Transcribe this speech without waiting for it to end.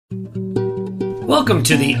Welcome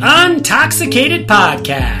to the Untoxicated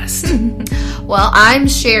Podcast. Well, I'm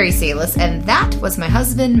Sherry Salis, and that was my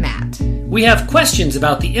husband, Matt. We have questions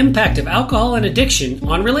about the impact of alcohol and addiction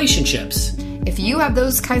on relationships. If you have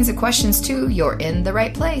those kinds of questions too, you're in the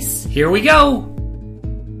right place. Here we go.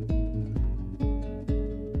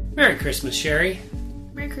 Merry Christmas, Sherry.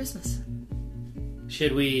 Merry Christmas.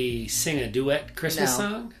 Should we sing a duet Christmas No.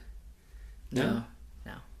 song? No?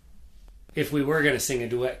 No. If we were going to sing a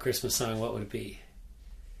duet Christmas song, what would it be?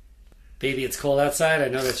 Baby, It's Cold Outside? I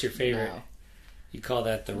know that's your favorite. No. You call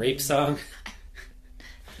that the rape song?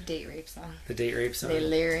 Date rape song. The date rape song. The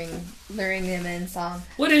luring him in song.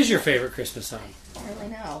 What is your favorite Christmas song? I don't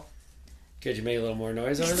really know. Could you make a little more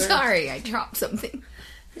noise over there? Sorry, I dropped something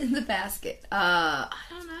in the basket. I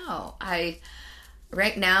don't know.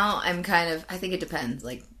 Right now, I think it depends.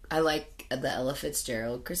 Like, I like the Ella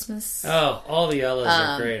Fitzgerald Christmas. Oh, all the Ellas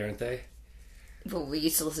are great, aren't they? Well, we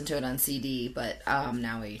used to listen to it on CD, but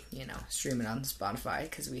now we, stream it on Spotify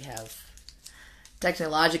because we have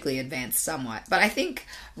technologically advanced somewhat. But I think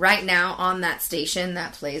right now on that station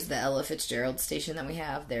that plays the Ella Fitzgerald station that we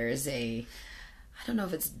have, there is I don't know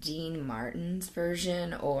if it's Dean Martin's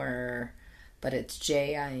version but it's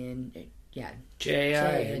Jingle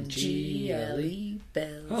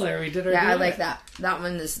Bells. Oh, there we did our Yeah, I duet. like that. That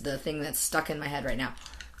one is the thing that's stuck in my head right now.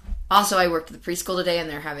 Also, I worked at the preschool today, and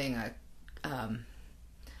they're having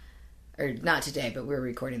or not today, but we're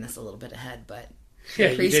recording this a little bit ahead, but yeah,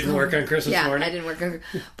 you didn't work on Christmas morning? I didn't work on,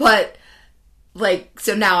 but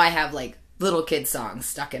so now I have little kid songs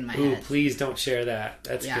stuck in my Ooh, head. please don't share that.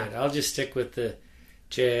 That's good. I'll just stick with the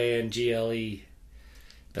Jingle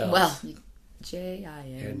Bells. Well, Jingle.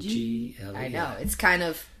 I know, it's kind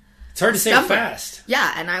of... It's hard to say it fast.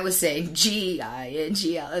 Yeah, and I was saying Jingle,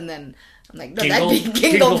 and then I'm like, no, Jingle- that'd be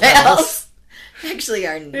Jingle Jingle Bells. Bells. Actually,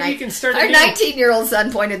 our you can start our again. 19-year-old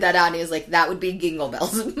son pointed that out, and he was like, that would be Jingle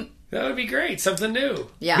Bells. That would be great. Something new.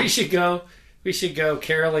 Yeah. We should go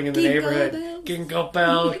caroling in the Jingle neighborhood. bells. Jingle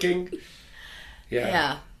bell,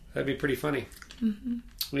 Yeah. That'd be pretty funny. Mm-hmm.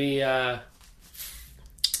 We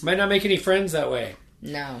might not make any friends that way.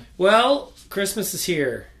 No. Well, Christmas is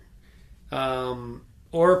here.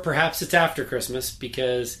 Or perhaps it's after Christmas,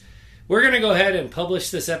 because we're going to go ahead and publish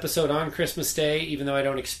this episode on Christmas Day, even though I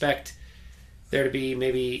don't expect there to be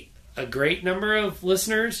maybe a great number of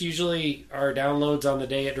listeners. Usually our downloads on the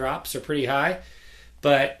day it drops are pretty high.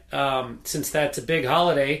 But since that's a big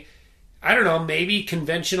holiday, I don't know, maybe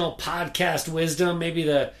conventional podcast wisdom, maybe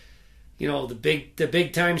the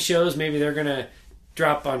big time shows, maybe they're going to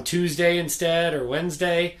drop on Tuesday instead, or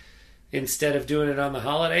Wednesday, instead of doing it on the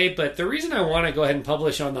holiday. But the reason I want to go ahead and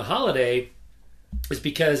publish on the holiday is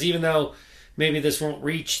because even though maybe this won't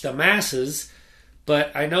reach the masses,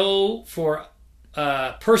 but I know for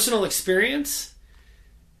personal experience,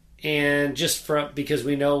 and just because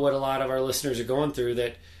we know what a lot of our listeners are going through,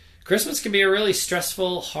 that Christmas can be a really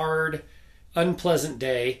stressful, hard, unpleasant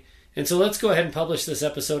day. And so let's go ahead and publish this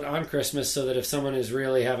episode on Christmas so that if someone is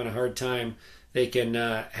really having a hard time, they can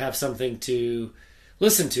have something to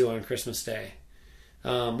listen to on Christmas Day.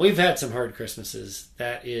 We've had some hard Christmases.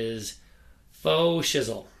 That is faux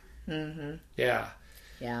shizzle. Mm-hmm. Yeah.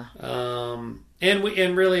 Yeah.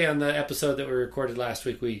 And really on the episode that we recorded last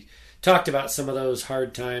week, we talked about some of those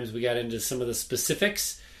hard times. We got into some of the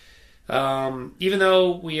specifics. Even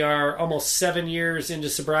though we are almost 7 years into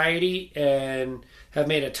sobriety and have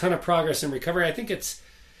made a ton of progress in recovery, I think it's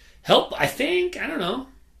help. I don't know.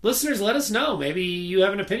 Listeners, let us know. Maybe you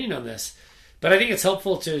have an opinion on this. But I think it's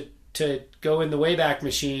helpful to go in the Wayback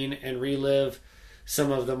Machine and relive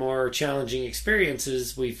some of the more challenging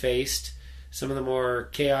experiences we faced, some of the more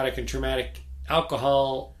chaotic and traumatic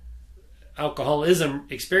alcoholism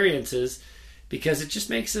experiences, because it just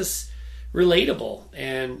makes us relatable.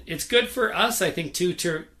 And it's good for us, I think, too,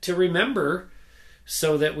 to remember,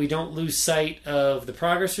 so that we don't lose sight of the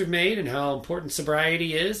progress we've made and how important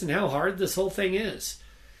sobriety is and how hard this whole thing is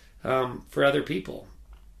for other people.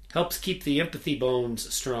 Helps keep the empathy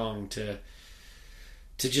bones strong to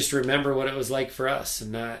just remember what it was like for us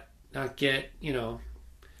and not get,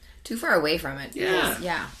 Too far away from it. Yeah.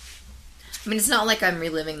 Yeah. I mean, it's not like I'm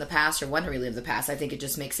reliving the past or want to relive the past. I think it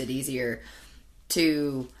just makes it easier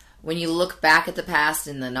to, when you look back at the past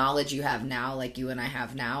and the knowledge you have now, like you and I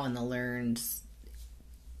have now, and the learned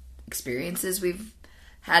experiences we've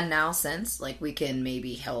had now since, we can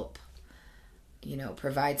maybe help,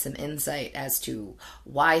 provide some insight as to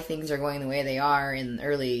why things are going the way they are in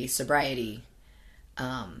early sobriety.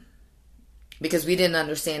 Because we didn't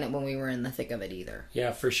understand it when we were in the thick of it either.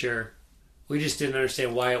 Yeah, for sure. We just didn't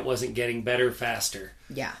understand why it wasn't getting better faster.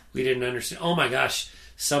 Yeah. We didn't understand. Oh my gosh.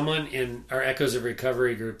 Someone in our Echoes of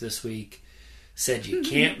Recovery group this week said you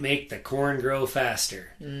can't make the corn grow faster.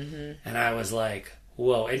 Mm-hmm. And I was like,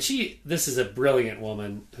 whoa. And this is a brilliant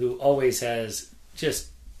woman who always has just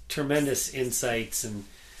tremendous insights,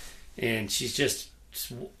 and she's just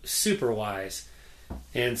super wise.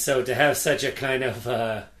 And so to have such a kind of,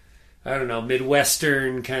 I don't know,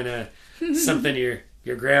 Midwestern kind of something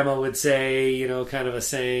your grandma would say, kind of a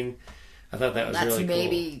saying, I thought that was really cool. That's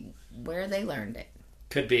maybe where they learned it.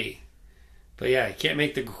 Could be. But yeah, you can't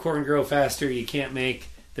make the corn grow faster. You can't make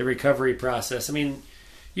the recovery process. I mean,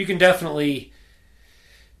 you can definitely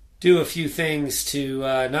do a few things to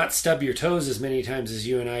not stub your toes as many times as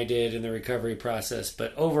you and I did in the recovery process.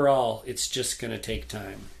 But overall, it's just going to take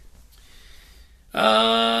time.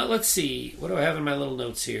 Let's see. What do I have in my little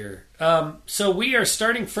notes here? So we are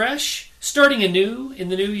starting fresh, starting anew in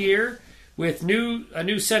the new year with a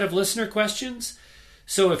new set of listener questions.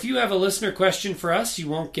 So if you have a listener question for us, you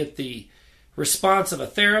won't get the response of a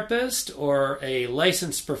therapist or a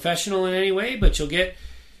licensed professional in any way, but you'll get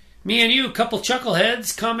me and you, a couple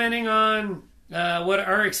chuckleheads, commenting on what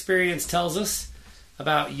our experience tells us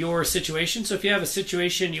about your situation. So if you have a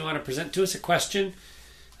situation you want to present to us, a question,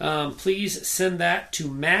 please send that to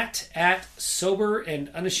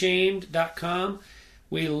matt@soberandunashamed.com.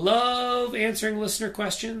 We love answering listener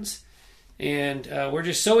questions. And we're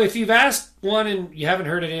just, so if you've asked one and you haven't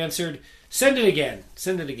heard it answered, send it again.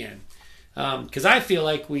 Because I feel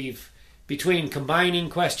like between combining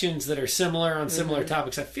questions that are similar on similar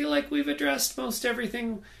topics, I feel like we've addressed most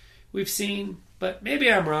everything we've seen. But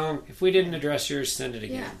maybe I'm wrong. If we didn't address yours, send it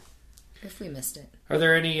again. Yeah, if we missed it. Are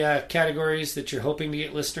there any categories that you're hoping to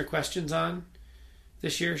get listener questions on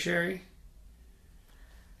this year, Sherry?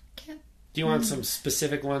 Do you want some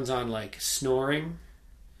specific ones on, like, snoring?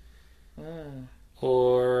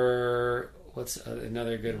 Or what's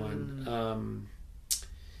another good one?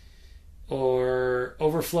 Or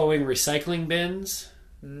overflowing recycling bins?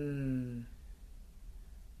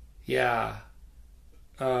 Yeah.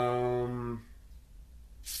 I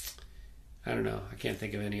don't know. I can't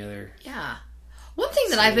think of any other. Yeah. One thing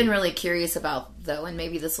that I've been really curious about, though, and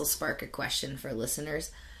maybe this will spark a question for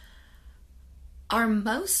listeners, are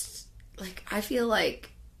most, like, I feel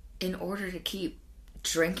like in order to keep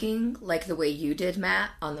drinking like the way you did, Matt,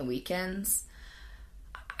 on the weekends,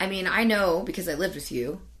 I mean, I know because I lived with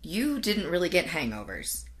you, you didn't really get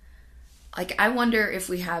hangovers. Like, I wonder if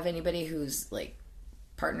we have anybody whose, like,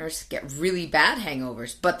 partners get really bad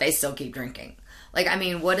hangovers, but they still keep drinking. Like, I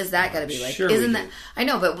mean, what is that got to be like? Sure, isn't that, I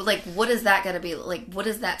know, but like, what is that got to be like? What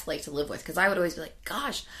is that like to live with? Because I would always be like,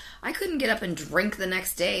 gosh, I couldn't get up and drink the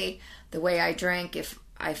next day the way I drank if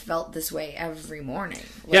I felt this way every morning.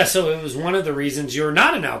 Like, yeah, so it was one of the reasons you're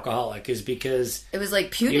not an alcoholic is because it was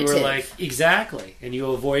like punitive. You were like, exactly, and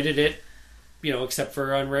you avoided it, except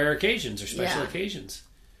for on rare occasions or special occasions.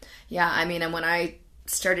 Yeah, I mean, and when I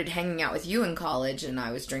started hanging out with you in college and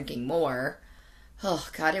I was drinking more, oh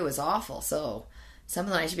God, it was awful. So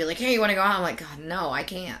something I should be like, hey, you want to go out? I'm like, God, no, I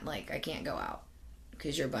can't. Like, I can't go out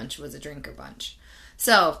because your bunch was a drinker bunch.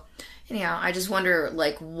 So anyhow, I just wonder,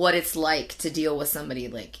 like, what it's like to deal with somebody,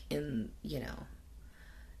 like, in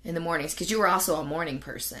the mornings. Because you were also a morning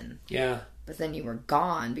person. Yeah. But then you were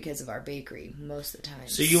gone because of our bakery most of the time.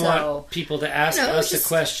 So you want people to ask us a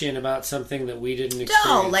question about something that we didn't experience?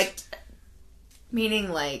 No, like, meaning,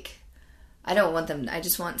 like, I don't want them, I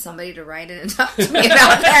just want somebody to write it and talk to me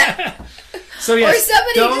about that. So yes, or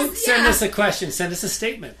somebody don't send us a question, send us a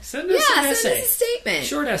statement. Send us an essay. Send us a statement.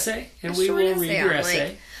 Short essay, and we will read your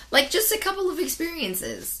essay. Like just a couple of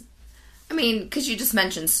experiences. I mean, because you just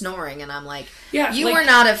mentioned snoring, and I'm like, yeah,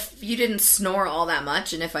 you didn't snore all that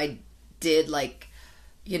much, and if I did, like,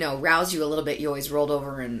 rouse you a little bit, you always rolled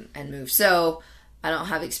over and moved. So I don't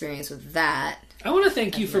have experience with that. I want to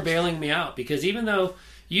thank you for bailing me out, because even though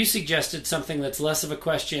you suggested something that's less of a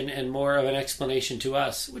question and more of an explanation to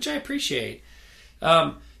us, which I appreciate,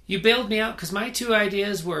 you bailed me out because my two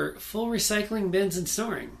ideas were full recycling bins and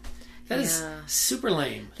snoring. That is super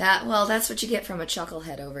lame. That's what you get from a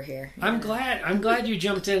chucklehead over here. Yeah. I'm glad you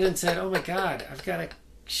jumped in and said, oh my God, I've got to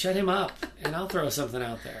shut him up and I'll throw something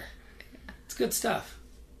out there. It's good stuff.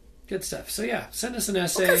 Good stuff. So yeah, send us an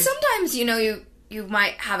essay. Because sometimes, you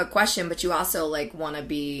might have a question, but you also, like, want to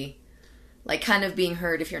be, like, kind of being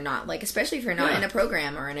heard if you're not, like, especially if you're not in a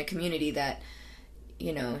program or in a community that,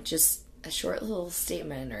 just a short little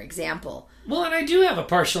statement or example. Well, and I do have a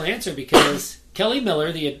partial answer because Kelly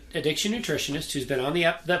Miller, the addiction nutritionist, who's been on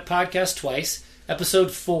that podcast twice,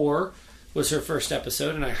 episode 4 was her first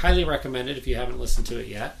episode, and I highly recommend it if you haven't listened to it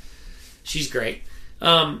yet. She's great.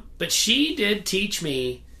 But she did teach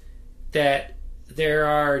me that there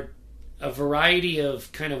are a variety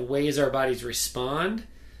of kind of ways our bodies respond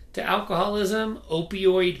to alcoholism.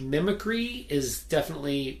 Opioid mimicry is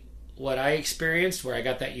definitely what I experienced, where I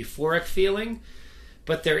got that euphoric feeling.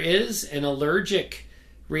 But there is an allergic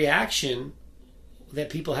reaction that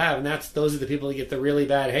people have, and those are the people that get the really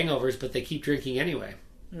bad hangovers, but they keep drinking anyway.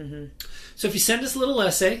 Mm-hmm. So if you send us a little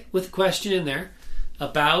essay with a question in there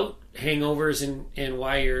about hangovers and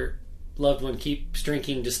why your loved one keeps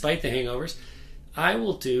drinking despite the hangovers, I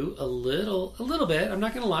will do a little bit. I'm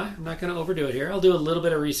not going to lie. I'm not going to overdo it here. I'll do a little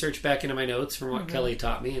bit of research back into my notes from what Kelly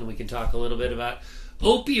taught me, and we can talk a little bit about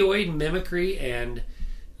opioid mimicry and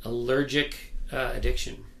allergic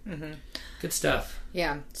addiction. Mm-hmm. Good stuff.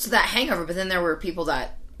 Yeah. So that hangover, but then there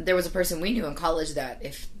was a person we knew in college that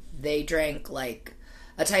if they drank like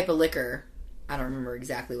a type of liquor, I don't remember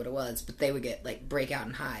exactly what it was, but they would get like breakout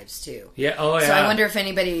in hives too. Yeah. Oh, yeah. So I wonder if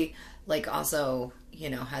anybody like also,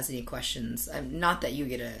 has any questions. Not that you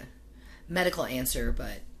get a medical answer,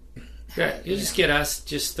 but yeah, you'll just get us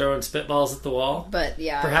just throwing spitballs at the wall. But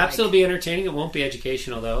yeah, perhaps it'll be entertaining. It won't be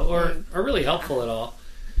educational though, or really helpful at all.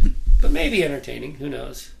 But maybe entertaining. Who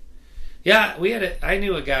knows? Yeah, I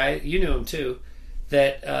knew a guy. You knew him too.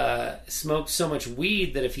 That smoked so much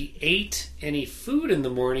weed that if he ate any food in the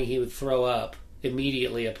morning, he would throw up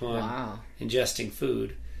immediately upon ingesting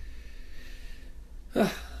food.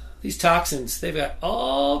 These toxins, they've got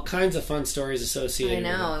all kinds of fun stories associated with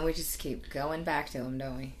them. I know, and we just keep going back to them,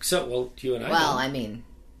 don't we? So, well, you and I Well, don't. I mean,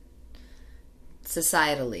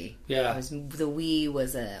 societally. Yeah. The we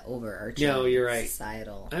was a overarching you're right.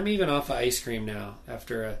 societal. I'm even off of ice cream now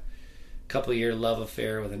after a couple-year love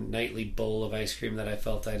affair with a nightly bowl of ice cream that I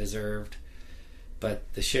felt I deserved. But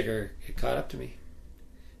the sugar, it caught up to me.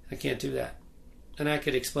 I can't do that. And I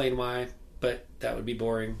could explain why, but that would be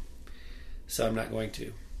boring. So I'm not going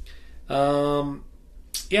to.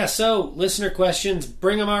 So listener questions,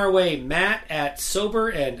 bring them our way. Matt at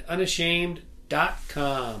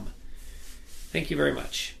soberandunashamed.com. Thank you very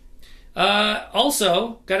much.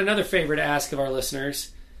 Also, got another favor to ask of our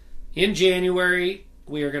listeners. In January,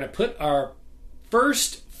 we are going to put our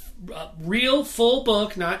first real full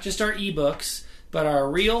book, not just our ebooks, but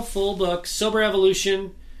our real full book, Sober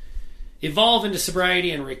Evolution, Evolve into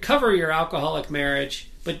Sobriety and Recover Your Alcoholic Marriage.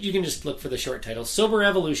 But you can just look for the short title, Sober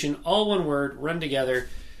Evolution, all one word, run together.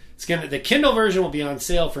 The Kindle version will be on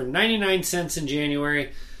sale for 99 cents in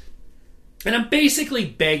January. And I'm basically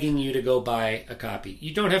begging you to go buy a copy.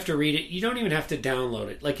 You don't have to read it. You don't even have to download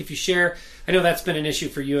it. Like if you share, I know that's been an issue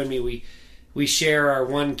for you and me. We share our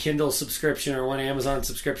one Kindle subscription or one Amazon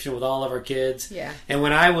subscription with all of our kids. Yeah. And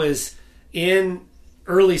when I was in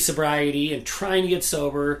early sobriety and trying to get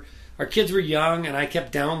sober, our kids were young and I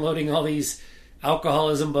kept downloading all these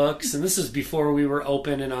alcoholism books. And this was before we were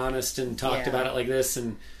open and honest and talked about it like this.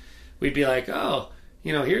 And we'd be like, oh,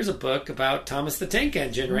 here's a book about Thomas the Tank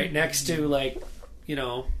Engine right next to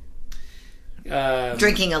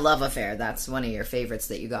Drinking a Love Affair. That's one of your favorites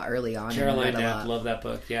that you got early on. Caroline Knapp, love that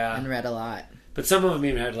book. Yeah, and read a lot. But some of them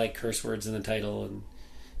even had like curse words in the title,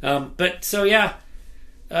 and so you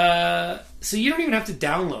don't even have to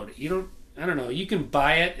download it. I don't know. You can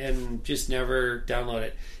buy it and just never download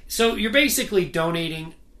it. So you're basically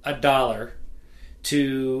donating $1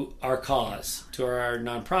 to our cause, to our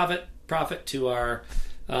nonprofit, to our.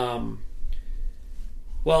 I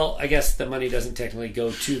guess the money doesn't technically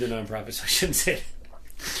go to the nonprofit, so I shouldn't say it.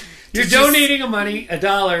 You're donating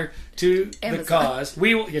 $1 to Amazon. The cause.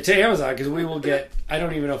 We will get to Amazon because we will get. I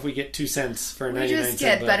don't even know if we get 2 cents for a 99 cent. We just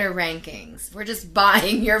get book. Better rankings. We're just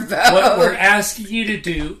buying your vote. What we're asking you to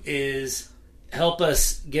do is help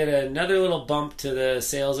us get another little bump to the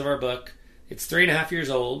sales of our book. It's 3.5 years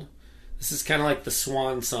old. This is kind of like the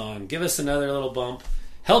swan song. Give us another little bump.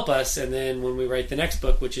 Help us, and then when we write the next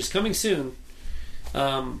book, which is coming soon,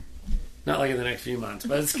 not like in the next few months,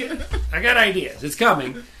 but it's good. I got ideas. It's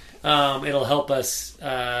coming. It'll help us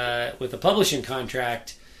with a publishing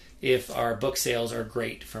contract if our book sales are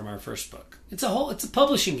great from our first book. It's a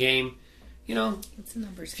publishing game. It's a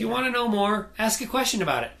numbers if you want to know more, ask a question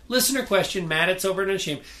about it. Listener question, Matt at Sober and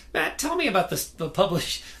Unashamed. Matt, tell me about the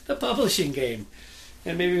publishing game.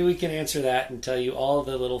 And maybe we can answer that and tell you all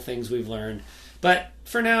the little things we've learned. But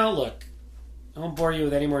for now, look, I won't bore you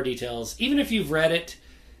with any more details. Even if you've read it,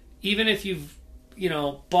 even if you've,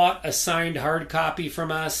 bought a signed hard copy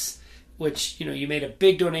from us, which, you made a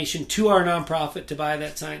big donation to our nonprofit to buy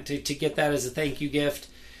that sign, to get that as a thank you gift,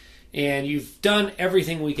 and you've done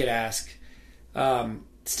everything we could ask.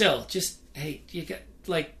 Still, just, hey, you got,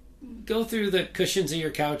 go through the cushions of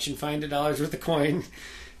your couch and find $1 worth of coin,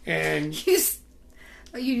 and...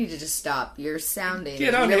 You need to just stop. You're sounding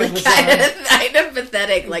Get on really kind of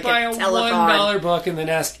pathetic, like buy a $1 telethon. book and then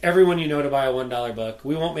ask everyone you know to buy a $1 book.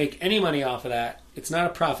 We won't make any money off of that. It's not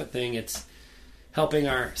a profit thing. It's helping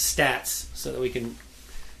our stats so that we can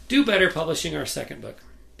do better publishing our second book.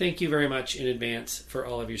 Thank you very much in advance for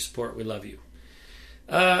all of your support. We love you.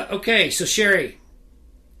 Okay, so Sherry,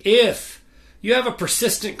 if you have a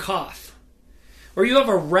persistent cough or you have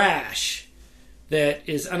a rash that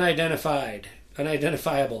is unidentifiable,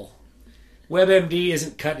 WebMD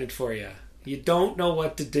isn't cutting it for you. You don't know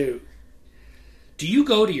what to do. Do you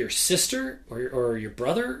go to your sister or your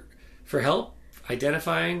brother for help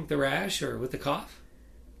identifying the rash or with the cough?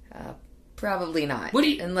 Probably not.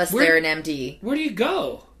 Unless they're an MD. Where do you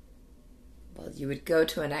go? Well, you would go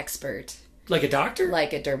to an expert. Like a doctor?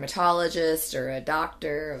 Like a dermatologist or a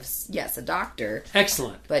doctor. Yes, a doctor.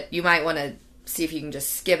 Excellent. But you might want to see if you can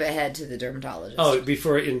just skip ahead to the dermatologist. Oh,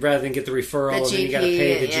 rather than get the referral, and then you got to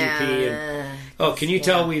pay the GP. Can you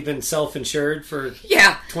tell we've been self-insured for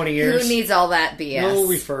 20 years? Who needs all that BS? No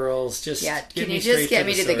referrals. Just can you just get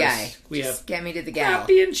me to the guy? Get me to the gal.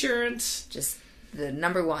 Happy insurance. Just the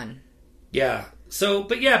number one. Yeah.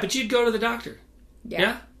 But you'd go to the doctor.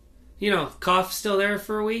 Yeah. Cough still there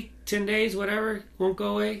for a week, 10 days, whatever, won't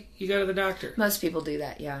go away. You go to the doctor. Most people do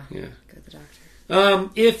that. Yeah. Yeah. Go to the doctor.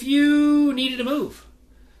 If you needed to move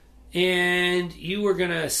and you were going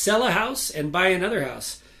to sell a house and buy another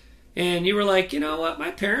house, and you were like, you know what,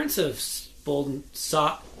 my parents have sold and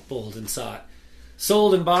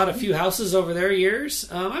bought a few houses over their years.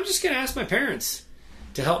 I'm just going to ask my parents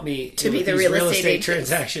to help me to be the real estate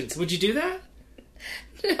transactions. Would you do that?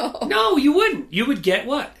 No. No, you wouldn't. You would get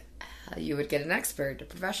what? You would get an expert, a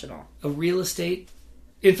professional. A real estate?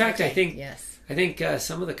 In fact, okay. I think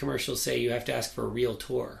some of the commercials say you have to ask for a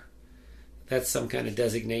realtor. That's some kind of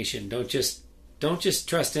designation. Don't just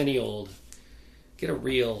trust any old. Get a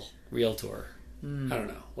realtor. I don't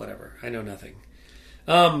know. Whatever. I know nothing.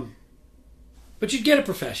 But you'd get a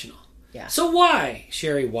professional. Yeah. So why,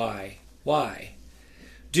 Sherry, why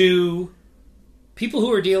do people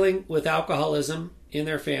who are dealing with alcoholism in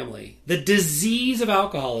their family, the disease of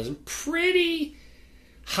alcoholism, pretty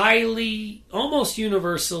highly, almost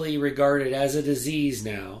universally regarded as a disease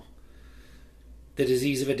now, the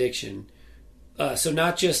disease of addiction. So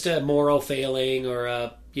not just a moral failing or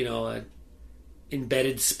a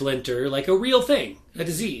embedded splinter, like a real thing, a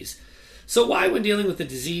disease. So why, when dealing with the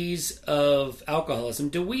disease of alcoholism,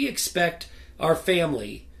 do we expect our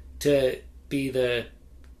family to be the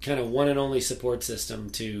kind of one and only support system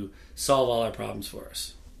to solve all our problems for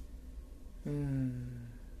us?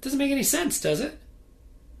 Doesn't make any sense, does it?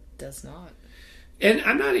 Does not. And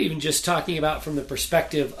I'm not even just talking about from the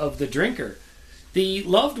perspective of the drinker. The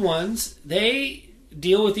loved ones, they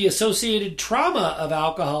deal with the associated trauma of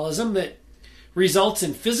alcoholism that results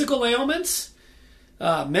in physical ailments,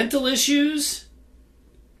 mental issues,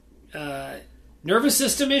 nervous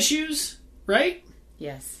system issues, right?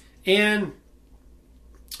 Yes. And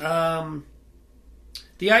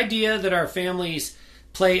the idea that our families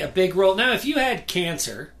play a big role. Now, if you had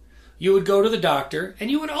cancer, you would go to the doctor,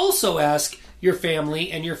 and you would also ask your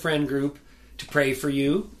family and your friend group to pray for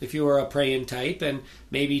you, if you were a praying type, and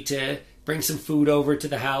maybe to bring some food over to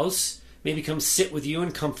the house, maybe come sit with you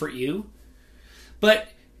and comfort you. But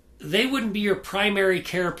they wouldn't be your primary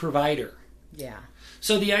care provider. Yeah.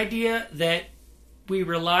 So the idea that we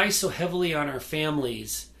rely so heavily on our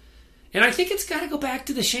families, and I think it's got to go back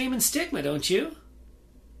to the shame and stigma, don't you?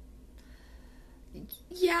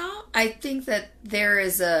 Yeah, I think that there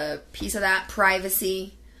is a piece of that.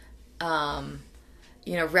 Privacy,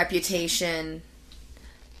 reputation,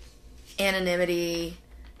 anonymity,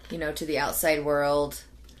 to the outside world.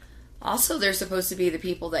 Also, they're supposed to be the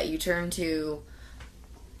people that you turn to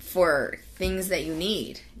for things that you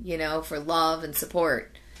need, for love and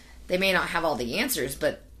support. They may not have all the answers,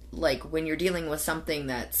 but like when you're dealing with something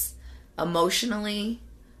that's emotionally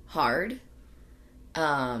hard,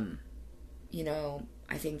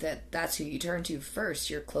 I think that that's who you turn to first,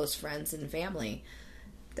 your close friends and family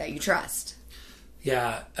that you trust.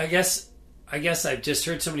 Yeah, I guess I've just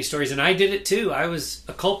heard so many stories, and I did it too. I was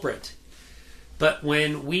a culprit. But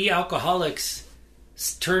when we alcoholics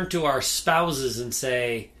turn to our spouses and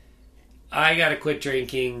say, I got to quit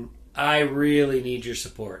drinking, I really need your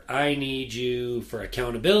support. I need you for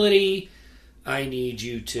accountability. I need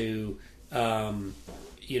you to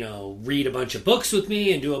read a bunch of books with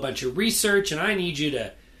me and do a bunch of research, and I need you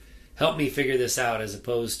to help me figure this out, as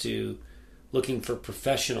opposed to looking for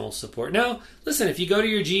professional support. Now, listen, if you go to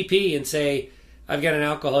your GP and say, I've got an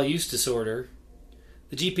alcohol use disorder,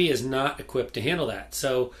 the GP is not equipped to handle that.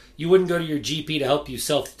 So you wouldn't go to your GP to help you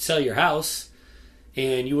sell your house,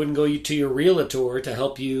 and you wouldn't go to your realtor to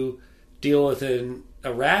help you deal with a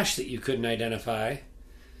rash that you couldn't identify.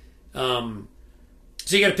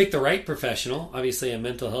 So you got to pick the right professional. Obviously, a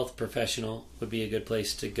mental health professional would be a good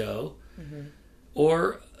place to go. Mm-hmm.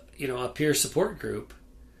 Or, a peer support group.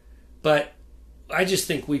 But I just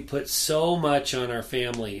think we put so much on our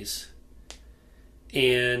families.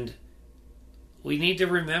 And we need to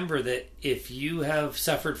remember that if you have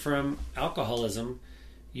suffered from alcoholism,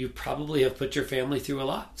 you probably have put your family through a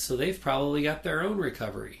lot. So they've probably got their own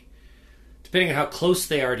recovery. Depending on how close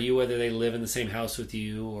they are to you, whether they live in the same house with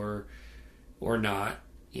you or not,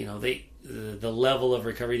 the level of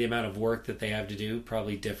recovery, the amount of work that they have to do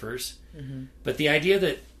probably differs. Mm-hmm. But the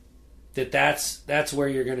idea that's where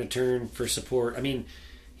you're going to turn for support. I mean,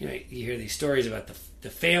 you hear these stories about the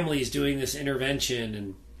families doing this intervention,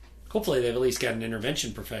 and hopefully they've at least got an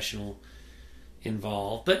intervention professional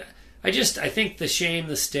involved. But I think the shame,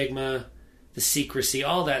 the stigma, the secrecy,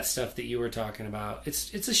 all that stuff that you were talking about,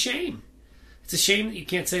 it's a shame. It's a shame that you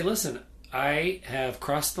can't say, listen, I have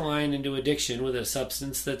crossed the line into addiction with a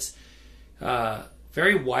substance that's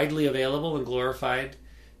very widely available and glorified,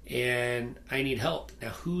 and I need help. Now,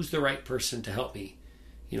 who's the right person to help me?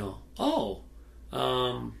 My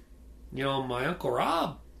Uncle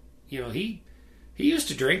Rob, he used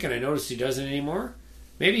to drink, and I noticed he doesn't anymore.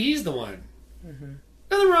 Maybe he's the one. Mm-hmm.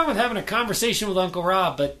 Nothing wrong with having a conversation with Uncle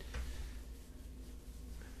Rob, but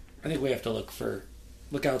I think we have to look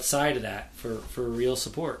outside of that for real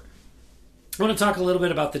support. I want to talk a little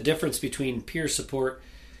bit about the difference between peer support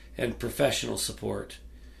and professional support.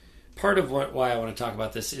 Part of why I want to talk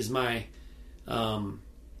about this is my, what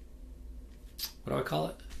do I call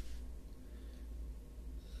it?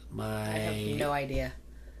 I have no idea.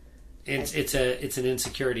 It's an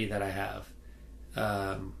insecurity that I have.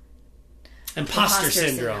 Imposter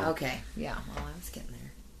syndrome. Okay, yeah. Well, I was getting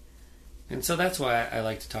there. And so that's why I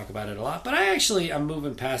like to talk about it a lot. But I'm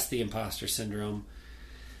moving past the imposter syndrome.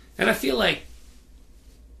 And I feel like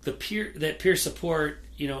peer support,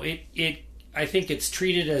 I think it's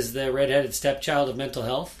treated as the redheaded stepchild of mental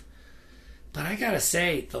health. But I gotta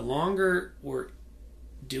say, the longer we're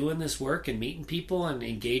doing this work and meeting people and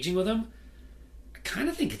engaging with them, I kind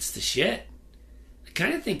of think it's the shit. I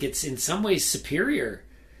kind of think it's in some ways superior.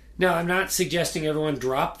 Now, I'm not suggesting everyone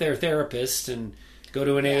drop their therapist and go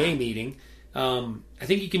to an AA meeting. I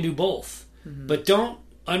think you can do both. Mm-hmm. But don't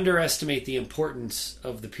underestimate the importance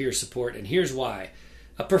of the peer support, and here's why.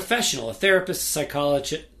 A professional, a therapist,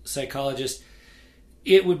 a psychologist,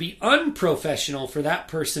 it would be unprofessional for that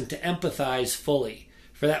person to empathize fully,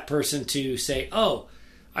 for that person to say, oh,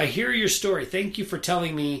 I hear your story. Thank you for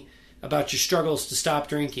telling me about your struggles to stop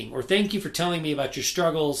drinking, or thank you for telling me about your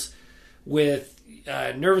struggles with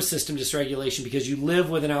nervous system dysregulation because you live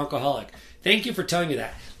with an alcoholic. Thank you for telling me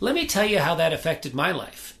that. Let me tell you how that affected my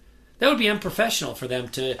life. That would be unprofessional for them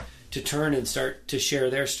to turn and start to share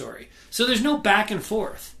their story. So there's no back and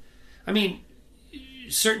forth. I mean,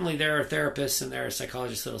 certainly there are therapists and there are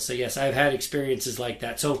psychologists that will say, yes, I've had experiences like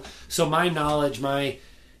that. So my knowledge, my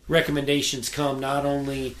recommendations come not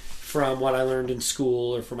only from what I learned in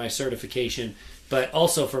school or for my certification, but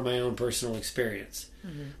also from my own personal experience.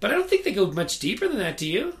 Mm-hmm. But I don't think they go much deeper than that, do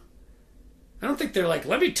you? I don't think they're like,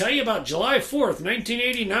 let me tell you about July 4th,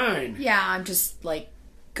 1989. Yeah, I'm just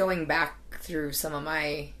going back through some of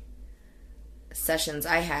my sessions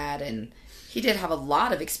I had, and he did have a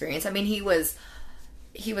lot of experience. I mean, he was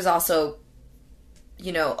also,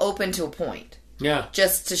 open to a point. Yeah.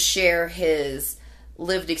 Just to share his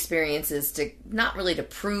lived experiences, to not really to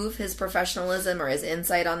prove his professionalism or his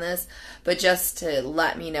insight on this, but just to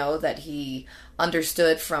let me know that he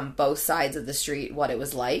understood from both sides of the street what it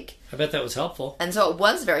was like. I bet that was helpful. And so it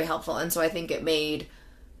was very helpful. And so I think it made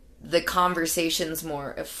the conversations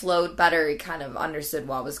it flowed better. He kind of understood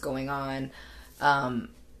what was going on. And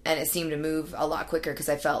it seemed to move a lot quicker because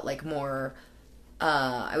I felt like more,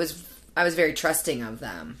 I was very trusting of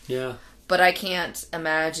them. Yeah. But I can't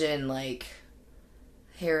imagine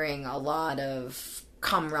hearing a lot of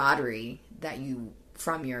camaraderie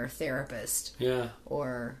from your therapist. Yeah.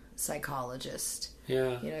 Or psychologist.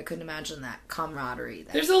 Yeah. I couldn't imagine that camaraderie.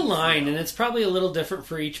 There's a line, and it's probably a little different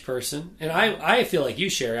for each person. And I feel like you,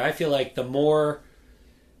 Sherry, I feel like the more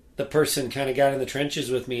the person kind of got in the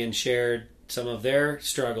trenches with me and shared some of their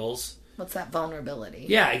struggles. What's that vulnerability?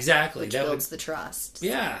 Yeah, exactly. Which builds the trust.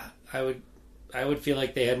 Yeah. I would feel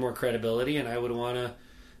like they had more credibility, and I would want to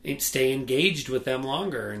stay engaged with them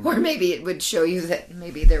longer. Or maybe it would show you that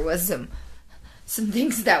maybe there was some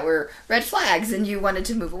things that were red flags and you wanted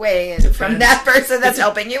to move away from that person that's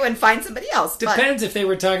helping you and find somebody else. Depends if they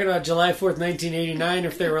were talking about July 4th, 1989, or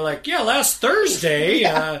if they were like, yeah, last Thursday.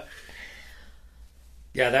 Yeah,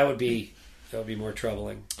 that would be more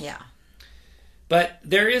troubling. Yeah. But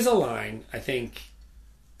there is a line, I think,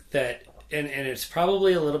 that and it's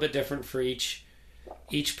probably a little bit different for each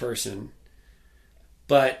person,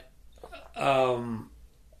 but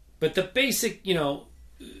the basic,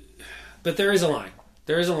 but there is a line.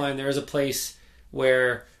 There is a line. There is a place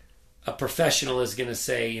where a professional is going to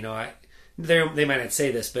say, they might not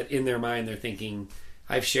say this, but in their mind they're thinking,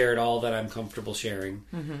 I've shared all that I'm comfortable sharing,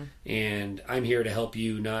 and I'm here to help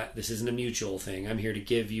you. This isn't a mutual thing. I'm here to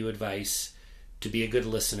give you advice, to be a good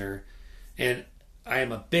listener, and I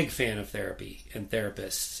am a big fan of therapy and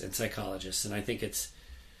therapists and psychologists, and I think it's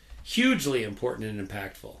hugely important and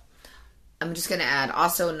impactful. I'm just going to add,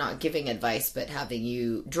 also not giving advice, but having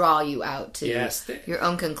you draw you out to your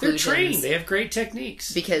own conclusions. They're trained. They have great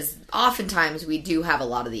techniques. Because oftentimes we do have a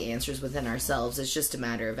lot of the answers within ourselves. It's just a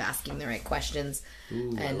matter of asking the right questions.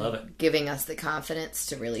 Ooh, and I love it. Giving us the confidence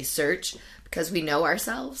to really search, because we know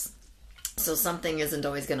ourselves. So something isn't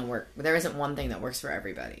always going to work. There isn't one thing that works for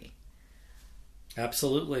everybody.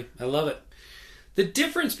 Absolutely. I love it. The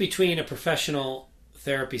difference between a professional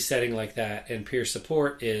therapy setting like that and peer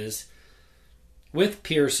support is, with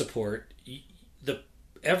peer support,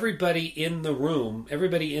 everybody in the room,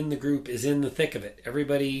 everybody in the group is in the thick of it.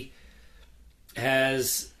 Everybody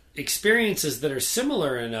has experiences that are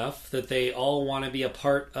similar enough that they all want to be a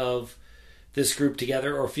part of this group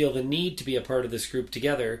together, or feel the need to be a part of this group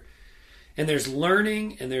together. And there's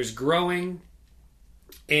learning and there's growing.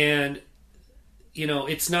 And,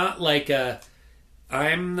 it's not like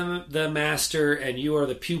I'm the master and you are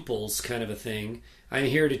the pupils kind of a thing. I'm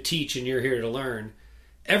here to teach and you're here to learn.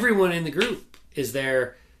 Everyone in the group is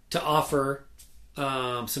there to offer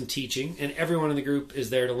some teaching, and everyone in the group is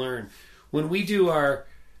there to learn. When we do our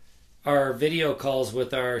video calls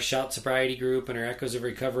with our Shout Sobriety group and our Echoes of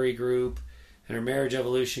Recovery group and our Marriage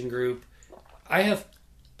Evolution group, I have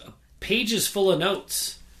pages full of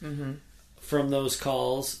notes from those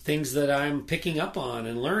calls, things that I'm picking up on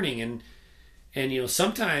and learning. And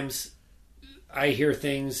sometimes I hear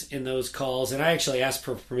things in those calls, and I actually ask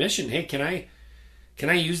for permission. Hey, can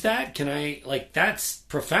I use that? That's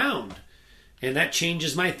profound, and that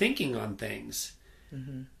changes my thinking on things.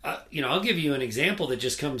 I'll give you an example that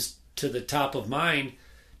just comes to the top of mind.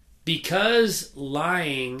 Because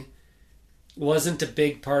lying wasn't a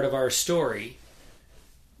big part of our story,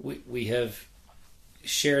 we have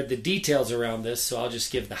shared the details around this, so I'll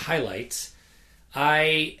just give the highlights.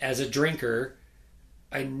 I, as a drinker,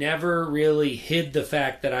 I never really hid the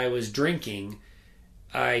fact that I was drinking.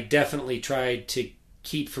 I definitely tried to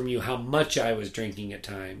keep from you how much I was drinking at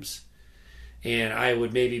times. And I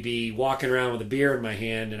would maybe be walking around with a beer in my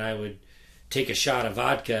hand, and I would take a shot of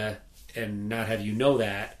vodka and not have you know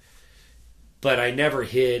that. But I never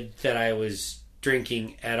hid that I was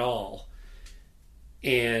drinking at all.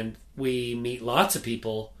 And we meet lots of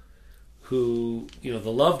people who, the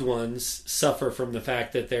loved ones suffer from the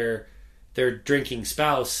fact that their drinking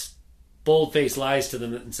spouse bold-faced lies to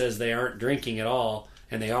them and says they aren't drinking at all,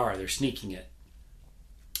 and they're sneaking it.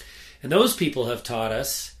 And those people have taught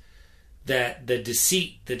us that the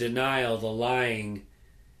deceit, the denial, the lying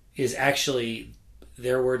is actually,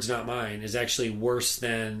 their words not mine, is actually worse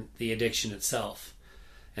than the addiction itself.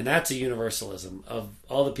 And that's a universalism. Of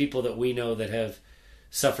all the people that we know that have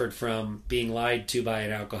suffered from being lied to by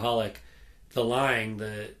an alcoholic, the lying,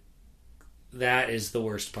 that is the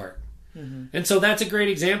worst part. And so that's a great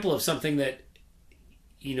example of something that,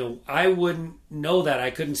 I wouldn't know that.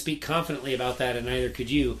 I couldn't speak confidently about that, and neither could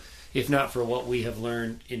you, if not for what we have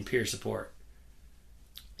learned in peer support.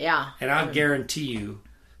 Yeah. And I'll guarantee you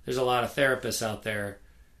there's a lot of therapists out there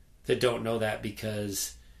that don't know that,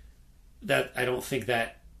 because I don't think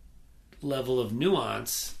that level of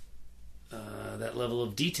nuance, that level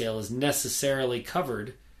of detail is necessarily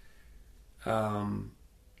covered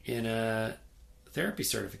in a therapy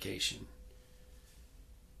certification.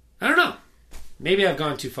 I don't know. Maybe I've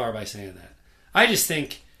gone too far by saying that. I just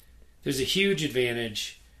think there's a huge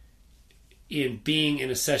advantage in being in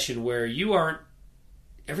a session where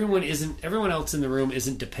everyone else in the room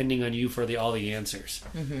isn't depending on you for all the answers.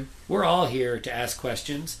 We're all here to ask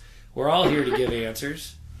questions. We're all here to give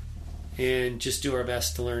answers, and just do our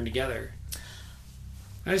best to learn together.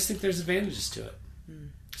 I just think there's advantages to it.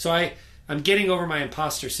 So I'm getting over my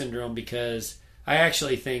imposter syndrome, because I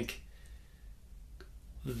actually think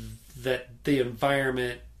that the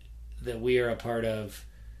environment that we are a part of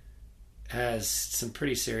has some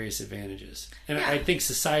pretty serious advantages. And I think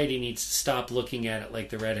society needs to stop looking at it like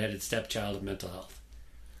the redheaded stepchild of mental health.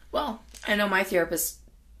 Well, I know my therapist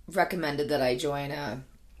recommended that I join a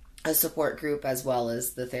support group as well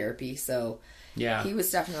as the therapy, so he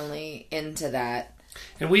was definitely into that.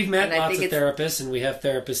 And we've met lots of therapists, and we have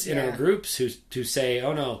therapists in our groups who say,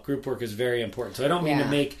 oh no, group work is very important. So I don't mean to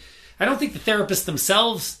make... I don't think the therapists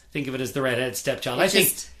themselves think of it as the redhead stepchild.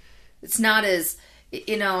 It's not as,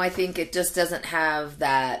 I think it just doesn't have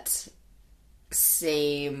that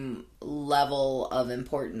same level of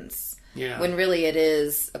importance. Yeah. When really it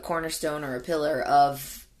is a cornerstone or a pillar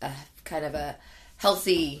of a kind of a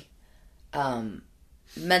healthy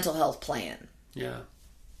mental health plan. Yeah.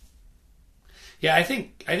 Yeah, I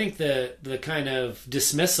think the kind of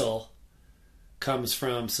dismissal comes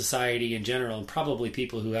from society in general, and probably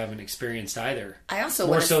people who haven't experienced either. I also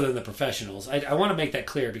more so than the professionals. I want to make that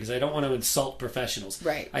clear because I don't want to insult professionals.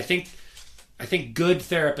 Right. I think good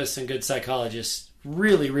therapists and good psychologists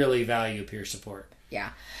really, really value peer support. Yeah,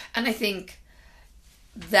 and I think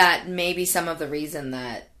that may be some of the reason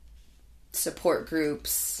that support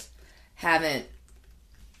groups haven't,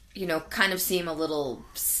 kind of seem a little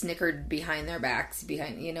snickered behind their backs,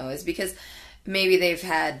 is because maybe they've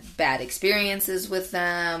had bad experiences with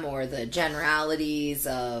them, or the generalities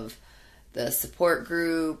of the support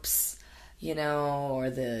groups, or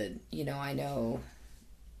I know,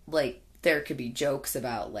 like, there could be jokes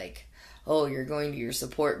about, like, oh, you're going to your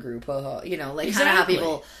support group, Exactly. Kind of how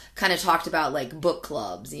people kind of talked about, like, book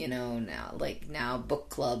clubs, now book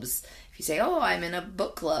clubs, if you say, oh, I'm in a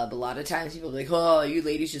book club, a lot of times people are like, oh, you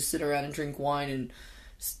ladies just sit around and drink wine and,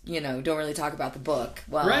 don't really talk about the book.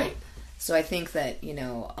 Well, right. So I think that,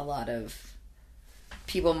 a lot of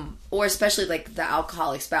people, or especially like the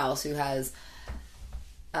alcoholic spouse who has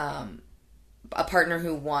a partner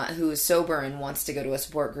who is sober and wants to go to a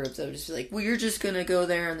support group, they'll just be like, well, you're just going to go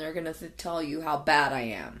there and they're going to tell you how bad I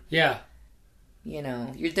am. Yeah.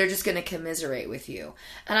 They're just going to commiserate with you.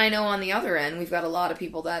 And I know on the other end, we've got a lot of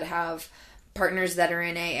people that have partners that are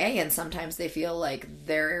in AA, and sometimes they feel like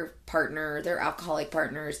their alcoholic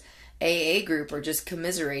partner's AA group are just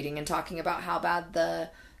commiserating and talking about how bad the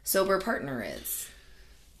sober partner is.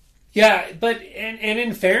 Yeah, but and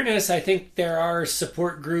in fairness, I think there are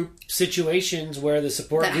support group situations where the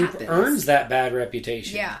support group earns that bad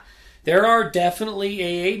reputation. Yeah. There are definitely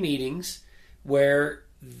AA meetings where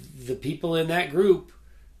the people in that group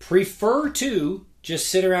prefer to just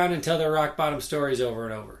sit around and tell their rock bottom stories over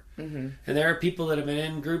and over. Mm-hmm. And there are people that have been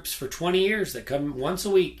in groups for 20 years that come once a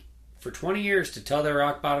week for 20 years to tell their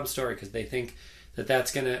rock bottom story because they think that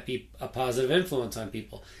that's going to be a positive influence on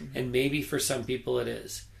people. Mm-hmm. And maybe for some people it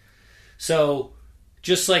is. So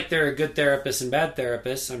just like there are good therapists and bad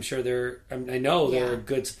therapists, I'm sure there are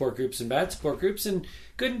good support groups and bad support groups, and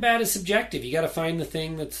good and bad is subjective. You got to find the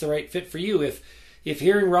thing that's the right fit for you. If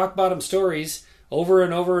hearing rock bottom stories over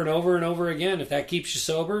and over and over and over again, if that keeps you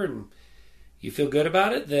sober and you feel good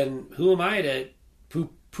about it, then who am I to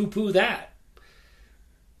poo-poo that?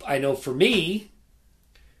 I know for me,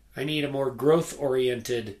 I need a more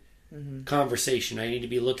growth-oriented conversation. I need to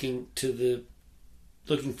be looking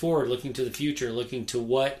forward, looking to the future, looking to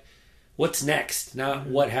what's next, not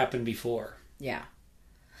what happened before. Yeah.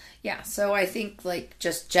 Yeah, so I think, like,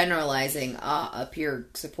 just generalizing a peer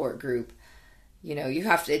support group, you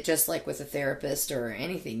have to, just like with a therapist or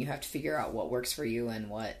anything, you have to figure out what works for you and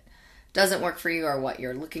what doesn't work for you or what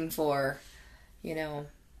you're looking for,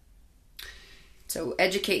 So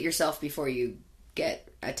educate yourself before you get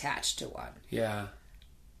attached to one. Yeah.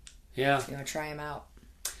 Yeah. You want to try them out.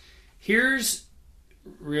 Here's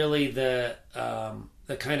really the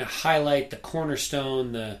kind of highlight, the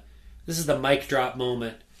cornerstone, this is the mic drop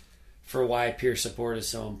moment for why peer support is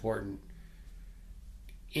so important.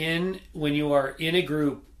 When you are in a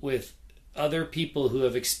group with other people who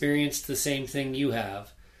have experienced the same thing you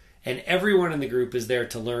have, and everyone in the group is there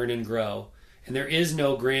to learn and grow, and there is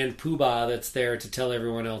no grand poobah that's there to tell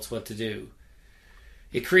everyone else what to do,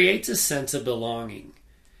 it creates a sense of belonging.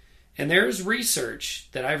 And there's research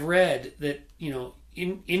that I've read that,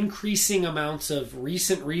 in increasing amounts of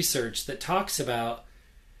recent research that talks about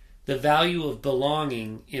the value of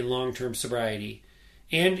belonging in long-term sobriety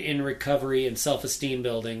and in recovery and self-esteem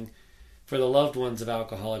building for the loved ones of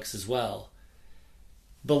alcoholics as well.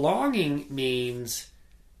 Belonging means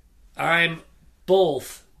I'm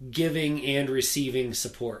both giving and receiving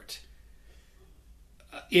support.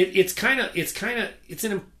 It's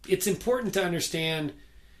important to understand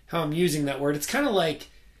how I'm using that word. It's kind of like,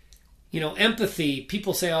 empathy.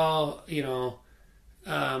 People say, I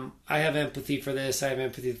have empathy for this, I have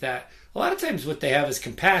empathy for that. A lot of times what they have is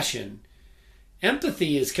compassion.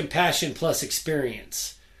 Empathy is compassion plus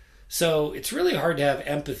experience. So it's really hard to have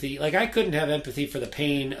empathy. Like, I couldn't have empathy for the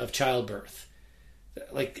pain of childbirth.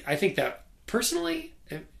 Like, I think that personally,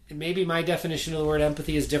 maybe my definition of the word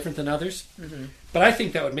empathy is different than others, but I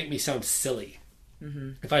think that would make me sound silly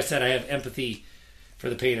if I said I have empathy for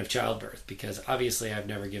the pain of childbirth, because obviously I've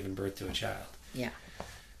never given birth to a child. Yeah.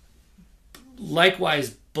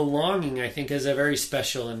 Likewise, belonging, I think, is a very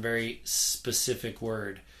special and very specific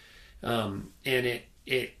word. And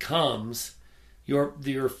it comes,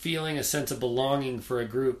 you're feeling a sense of belonging for a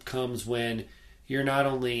group comes when you're not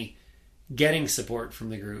only getting support from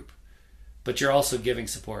the group, but you're also giving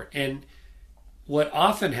support. And what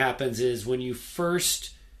often happens is when you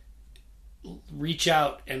first reach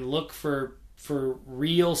out and look for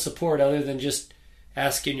real support other than just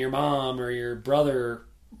asking your mom or your brother,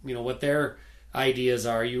 what their ideas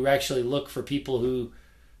are, you actually look for people who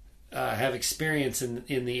have experience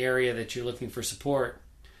in the area that you're looking for support.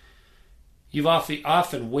 You've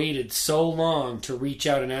often waited so long to reach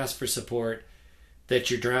out and ask for support that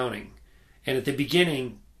you're drowning. And at the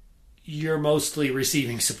beginning, you're mostly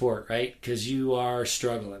receiving support, right? Because you are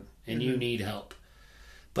struggling and you need help.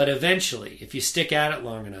 But eventually, if you stick at it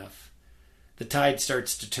long enough, the tide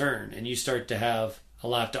starts to turn and you start to have a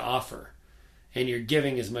lot to offer. And you're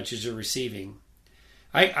giving as much as you're receiving.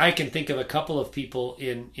 I can think of a couple of people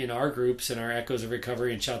in our groups, in our Echoes of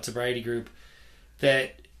Recovery and Shout Sobriety group,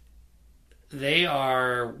 that they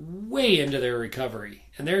are way into their recovery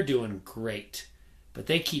and they're doing great. But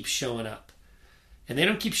they keep showing up. And they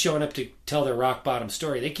don't keep showing up to tell their rock bottom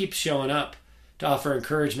story. They keep showing up to offer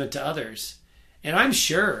encouragement to others. And I'm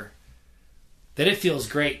sure that it feels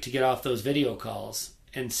great to get off those video calls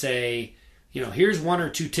and say, here's one or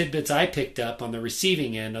two tidbits I picked up on the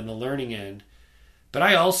receiving end, on the learning end. But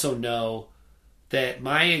I also know that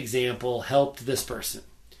my example helped this person.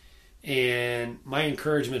 And my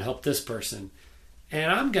encouragement helped this person. And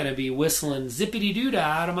I'm going to be whistling zippity-doo-dah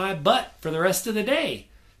out of my butt for the rest of the day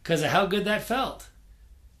because of how good that felt.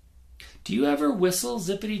 Do you ever whistle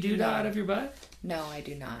zippity-doo-dah out of your butt? No, I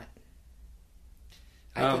do not.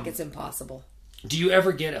 I think it's impossible. Do you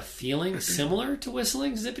ever get a feeling similar to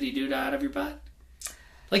whistling zippity-doo-dah out of your butt?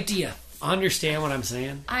 Like, do you understand what I'm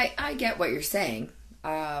saying? I get what you're saying.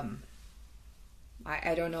 I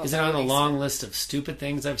don't know. Is it on the long list of stupid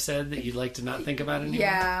things I've said that you'd like to not think about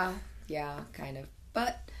anymore? Yeah, kind of.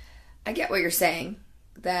 But I get what you're saying.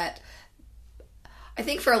 That I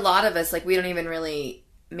think for a lot of us, we don't even really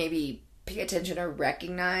maybe pay attention or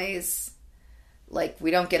recognize.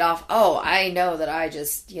 We don't get off, I know that I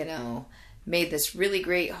just, made this really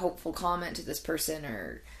great hopeful comment to this person,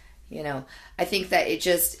 or, I think that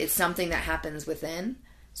it's something that happens within,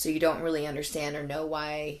 so you don't really understand or know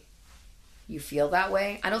why you feel that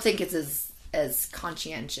way. I don't think it's as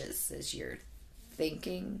conscientious as you're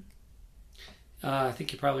thinking. I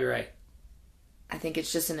think you're probably right. I think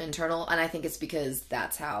it's just an internal, and I think it's because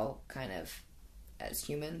that's how kind of, as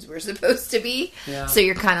humans, we're supposed to be. Yeah. So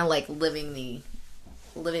you're kind of living the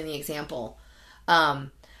example.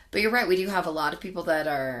 But you're right, we do have a lot of people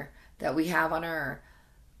that we have on our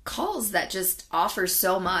calls that just offer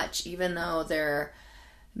so much, even though they're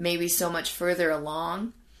maybe so much further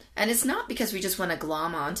along. And it's not because we just want to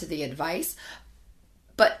glom onto the advice,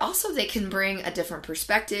 but also they can bring a different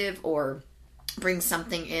perspective or bring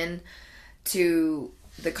something in to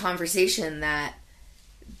the conversation that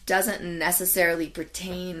doesn't necessarily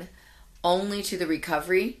pertain only to the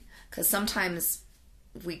recovery, because sometimes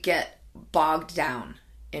we get bogged down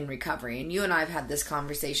in recovery. And you and I have had this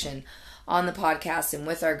conversation on the podcast and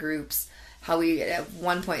with our groups, how we at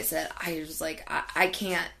one point said, I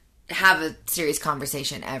can't have a serious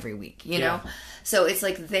conversation every week, know? So it's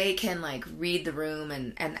they can read the room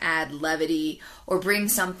and add levity or bring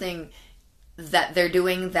something that they're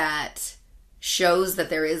doing that shows that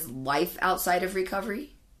there is life outside of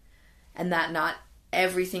recovery, and that not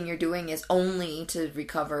everything you're doing is only to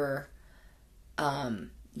recover,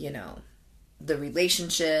 the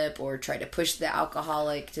relationship or try to push the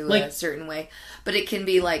alcoholic to a certain way. But it can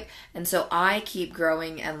be and so I keep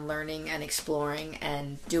growing and learning and exploring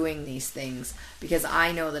and doing these things because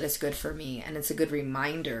I know that it's good for me, and it's a good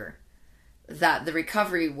reminder that the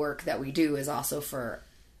recovery work that we do is also for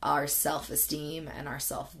our self-esteem and our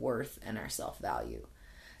self-worth and our self-value.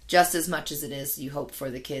 Just as much as it is you hope for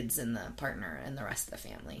the kids and the partner and the rest of the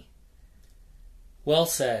family. Well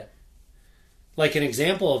said. An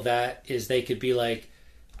example of that is they could be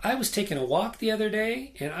I was taking a walk the other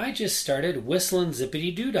day and I just started whistling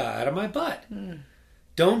zippity-doo-dah out of my butt.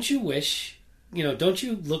 Don't you wish, don't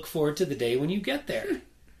you look forward to the day when you get there?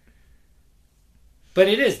 But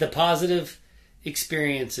it is the positive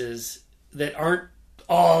experiences that aren't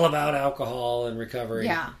all about alcohol and recovery.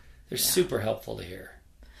 Yeah. They're super helpful to hear.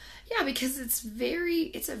 Yeah, because it's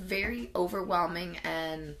a very overwhelming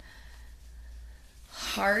and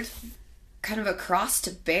hard kind of a cross to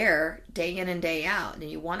bear day in and day out. And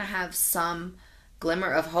you want to have some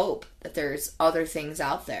glimmer of hope that there's other things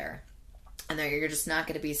out there. And then you're just not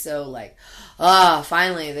going to be so like, oh,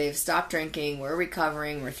 finally they've stopped drinking, we're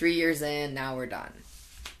recovering, we're 3 years in, now we're done.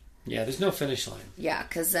 Yeah, there's no finish line. Yeah,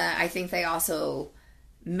 because I think they also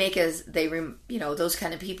make us, those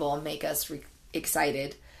kind of people make us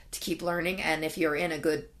excited to keep learning. And if you're in a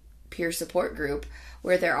good peer support group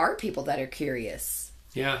where there are people that are curious.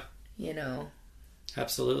 Yeah.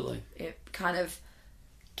 Absolutely. It kind of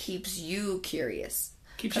keeps you curious.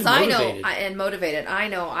 Keeps you motivated. I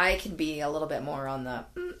know I can be a little bit more on the,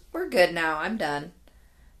 we're good now, I'm done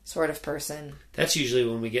sort of person. That's usually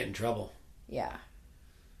when we get in trouble. Yeah.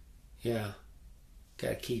 Yeah.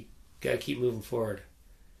 Gotta keep moving forward.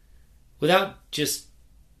 Without just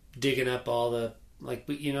digging up all the,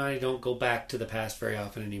 I don't go back to the past very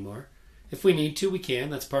often anymore. If we need to, we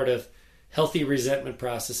can. That's part of healthy resentment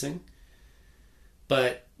processing.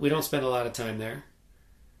 But we don't spend a lot of time there.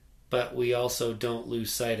 But we also don't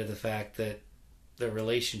lose sight of the fact that the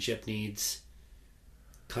relationship needs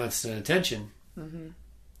constant attention. Mm-hmm.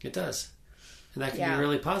 It does. And that can be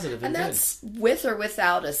really positive and good. That's with or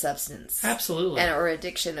without a substance. Absolutely. Or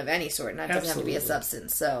addiction of any sort. And that doesn't have to be a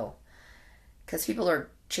substance. So, because people are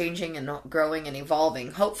changing and growing and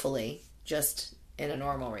evolving, hopefully, just in a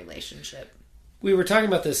normal relationship. We were talking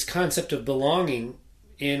about this concept of belonging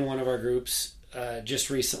in one of our groups just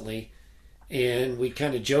recently. And we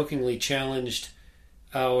kind of jokingly challenged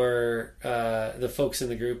the folks in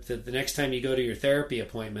the group that the next time you go to your therapy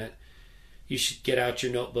appointment, you should get out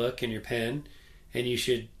your notebook and your pen, and you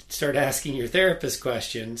should start asking your therapist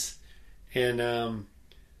questions, and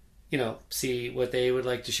see what they would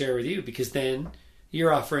like to share with you, because then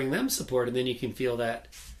you're offering them support, and then you can feel that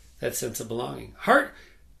sense of belonging. Hard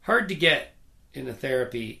to get in a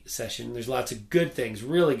therapy session. There's lots of good things,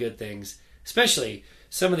 really good things, especially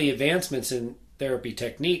some of the advancements in therapy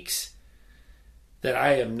techniques that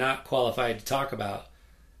I am not qualified to talk about.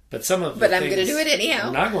 But some of I'm going to do it anyhow.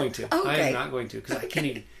 I'm not going to. Okay. I am not going to, because I can't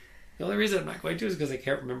even. The only reason I'm not going to is because I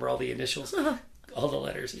can't remember all the initials, all the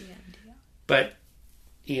letters. EMDR. But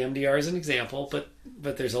EMDR is an example,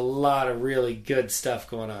 but there's a lot of really good stuff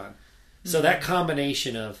going on. Mm-hmm. So that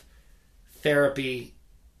combination of therapy,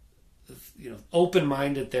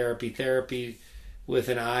 open-minded therapy with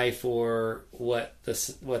an eye for what the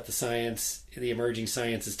science, the emerging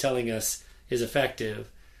science is telling us is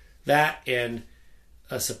effective, that and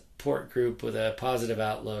a support group with a positive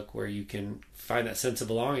outlook where you can find that sense of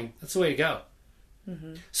belonging, that's the way to go.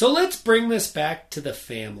 Mm-hmm. So let's bring this back to the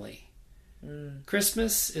family.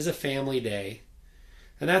 Christmas is a family day,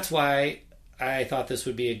 and that's why I thought this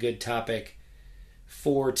would be a good topic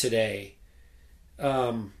for today.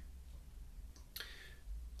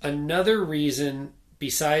 Another reason,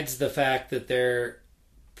 besides the fact that they're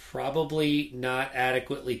probably not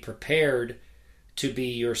adequately prepared to be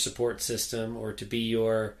your support system or to be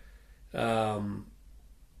your, the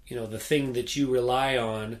thing that you rely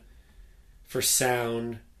on for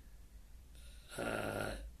sound,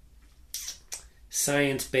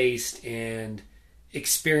 science-based and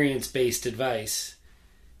experience-based advice.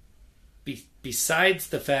 Besides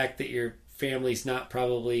the fact that your family's not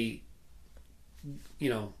probably,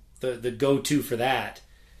 the go-to for that,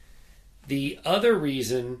 the other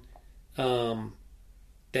reason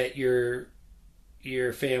that your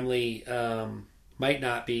family might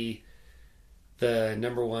not be the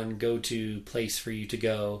number one go-to place for you to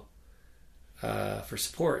go for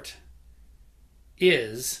support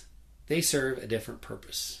is they serve a different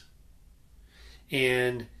purpose.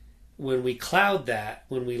 And when we cloud that,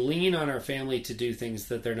 when we lean on our family to do things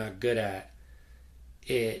that they're not good at,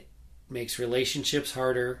 it makes relationships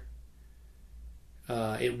harder.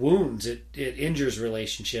 It wounds, it injures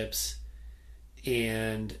relationships,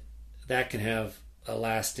 and that can have a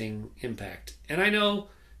lasting impact. And I know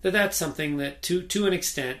that that's something that, to an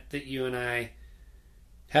extent, that you and I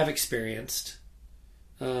have experienced.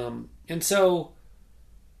 And so,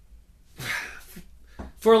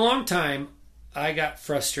 for a long time, I got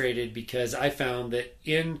frustrated because I found that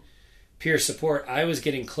in peer support, I was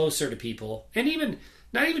getting closer to people, and even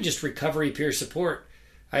not even just recovery peer support.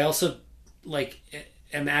 I also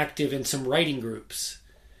am active in some writing groups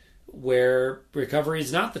where recovery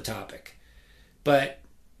is not the topic, but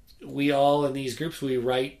we all in these groups, we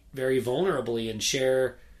write very vulnerably and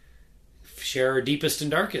share our deepest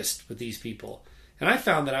and darkest with these people. And I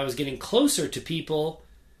found that I was getting closer to people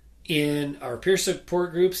in our peer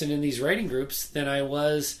support groups and in these writing groups than I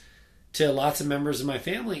was to lots of members of my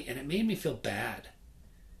family, and it made me feel bad.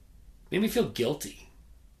 It made me feel guilty.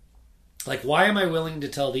 Like, why am I willing to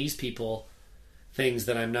tell these people things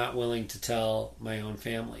that I'm not willing to tell my own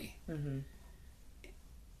family? Mm-hmm.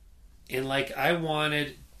 And I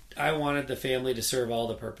wanted the family to serve all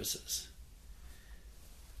the purposes.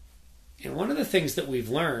 And one of the things that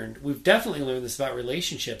we've definitely learned this about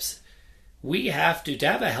relationships. We have to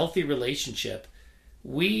have a healthy relationship.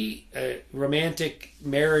 A romantic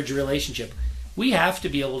marriage relationship. We have to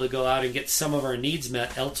be able to go out and get some of our needs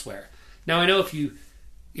met elsewhere. Now, I know if you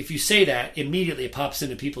say that, immediately it pops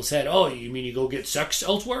into people's head. Oh, you mean you go get sex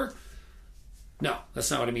elsewhere? No, that's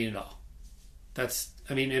not what I mean at all.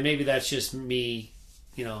 And maybe that's just me,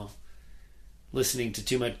 listening to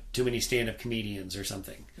too many stand-up comedians or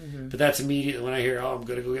something. Mm-hmm. But that's immediately when I hear, I'm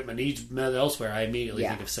going to go get my needs met elsewhere, I immediately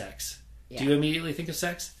think of sex. Yeah. Do you immediately think of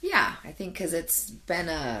sex? Yeah, I think because it's been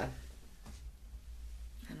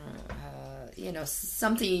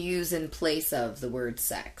something you use in place of the word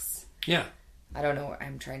sex. Yeah. I don't know.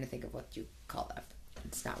 I'm trying to think of what you call that.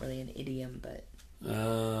 It's not really an idiom, but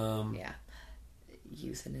yeah,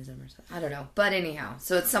 euphemism or something. I don't know. But anyhow,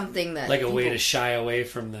 so it's something that like a way to shy away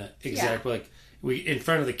from the exact we in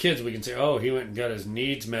front of the kids we can say, oh, he went and got his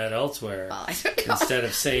needs met elsewhere. Well, I don't know. Instead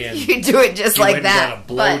of saying you do it just like that. He went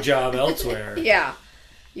and got a blowjob elsewhere. Yeah.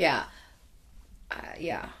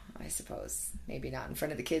 I suppose maybe not in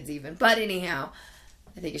front of the kids even, but anyhow,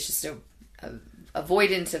 I think it's just a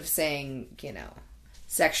avoidance of saying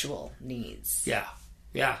sexual needs.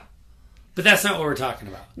 Yeah, but that's not what we're talking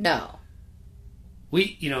about. No,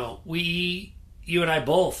 you and I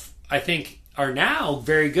both, I think, are now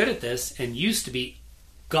very good at this and used to be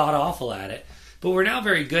god awful at it, but we're now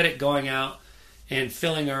very good at going out and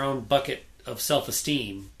filling our own bucket of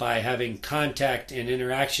self-esteem by having contact and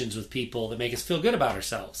interactions with people that make us feel good about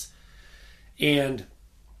ourselves, and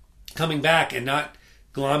coming back and not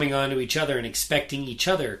glomming onto each other and expecting each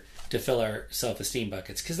other to fill our self-esteem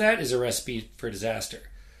buckets, because that is a recipe for disaster.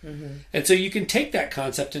 Mm-hmm. And so you can take that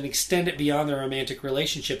concept and extend it beyond the romantic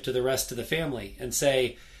relationship to the rest of the family and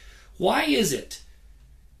say, why is it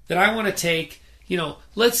that I want to take,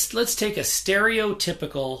 let's take a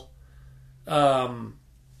stereotypical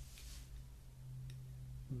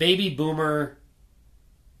baby boomer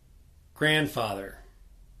grandfather.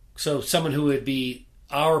 So someone who would be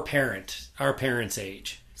our parents'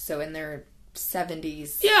 age. So in their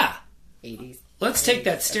 70s. Yeah. 80s. Let's take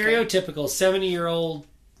that stereotypical 70-year-old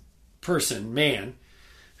man,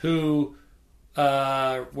 who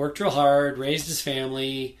worked real hard, raised his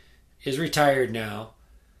family, is retired now.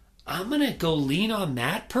 I'm going to go lean on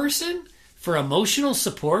that person for emotional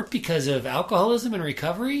support because of alcoholism and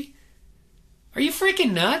recovery? Are you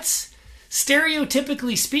freaking nuts?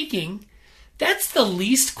 Stereotypically speaking, that's the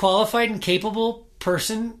least qualified and capable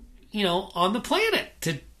person, on the planet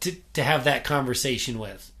to have that conversation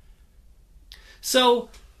with. So,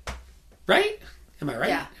 right? Am I right?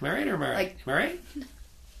 Yeah. Am I right or am I right? Am I right?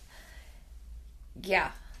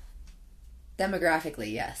 Yeah.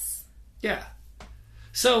 Demographically, yes. Yeah.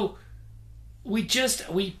 So, we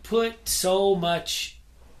put so much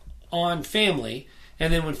on family,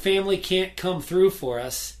 and then when family can't come through for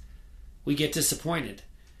us, we get disappointed.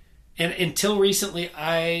 And until recently,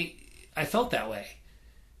 I felt that way.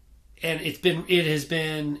 And it has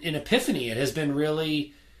been an epiphany. It has been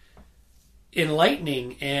really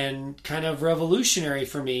enlightening and kind of revolutionary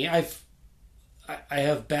for me. I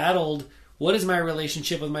have battled, what is my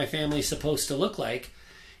relationship with my family supposed to look like?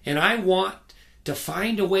 And I want to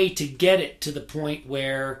find a way to get it to the point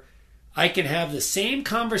where I can have the same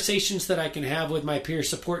conversations that I can have with my peer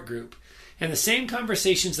support group and the same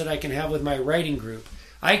conversations that I can have with my writing group.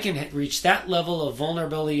 I can reach that level of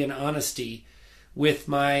vulnerability and honesty with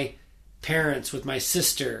my parents, with my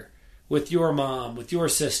sister, with your mom, with your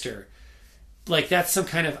sister. Like that's some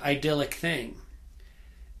kind of idyllic thing.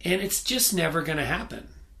 And it's just never going to happen.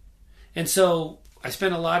 And so I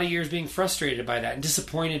spent a lot of years being frustrated by that and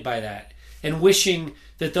disappointed by that and wishing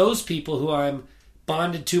that those people who I'm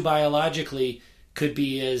bonded to biologically could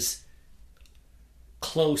be as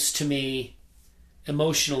close to me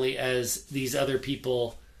emotionally as these other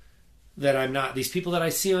people that I'm not. These people that I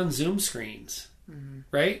see on Zoom screens. Mm-hmm.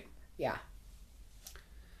 Right? Yeah.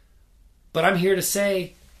 But I'm here to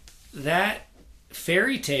say that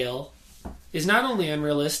fairy tale is not only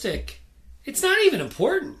unrealistic, it's not even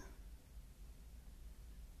important.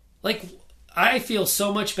 Like, I feel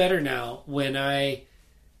so much better now when I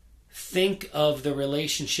think of the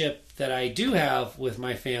relationship that I do have with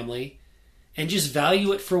my family and just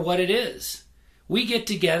value it for what it is. We get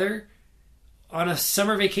together on a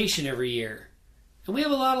summer vacation every year and we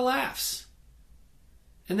have a lot of laughs.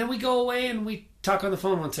 And then we go away and we talk on the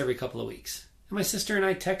phone once every couple of weeks. And my sister and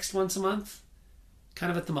I text once a month,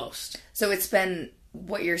 kind of at the most. So it's been,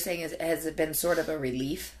 what you're saying is, has it been sort of a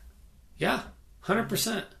relief? Yeah,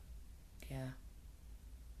 100%. Yeah.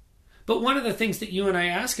 But one of the things that you and I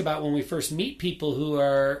ask about when we first meet people who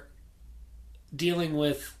are dealing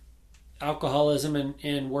with alcoholism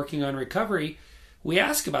and working on recovery, we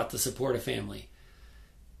ask about the support of family.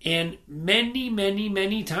 And many, many,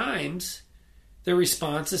 many times, the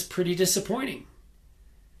response is pretty disappointing.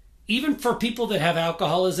 Even for people that have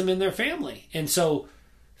alcoholism in their family. And so,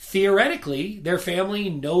 theoretically, their family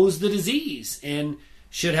knows the disease and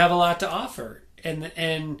should have a lot to offer.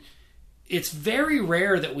 And it's very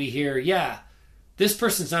rare that we hear, yeah, this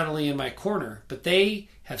person's not only in my corner, but they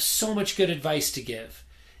have so much good advice to give.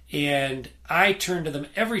 And I turn to them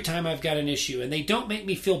every time I've got an issue, and they don't make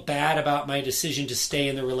me feel bad about my decision to stay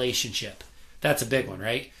in the relationship. That's a big one,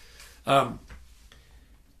 right?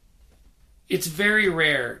 It's very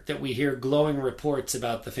rare that we hear glowing reports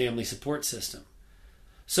about the family support system.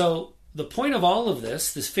 So the point of all of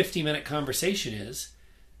this 50-minute conversation is,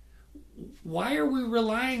 why are we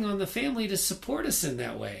relying on the family to support us in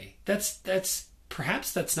that way?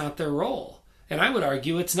 Perhaps that's not their role. And I would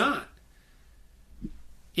argue it's not.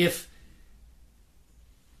 There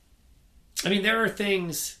are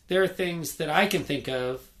things that I can think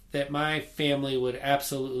of that my family would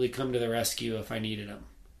absolutely come to the rescue if I needed them.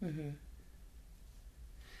 Mm-hmm.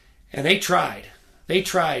 And they tried. They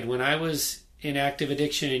tried. When I was in active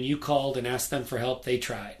addiction and you called and asked them for help, they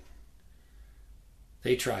tried.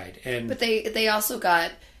 But they also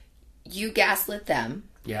got, you gaslit them.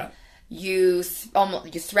 Yeah. You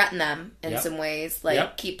threaten them in some ways, like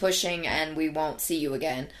Yep. keep pushing and we won't see you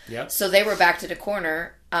again. Yep. So they were backed in a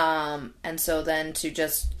corner, and so then to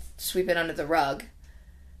just sweep it under the rug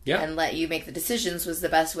and let you make the decisions was the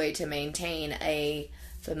best way to maintain a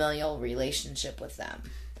familial relationship with them,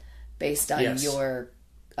 based on your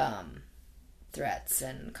threats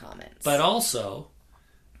and comments. But also,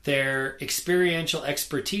 their experiential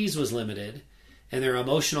expertise was limited. And their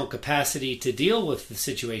emotional capacity to deal with the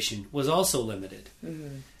situation was also limited.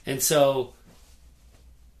 Mm-hmm. And so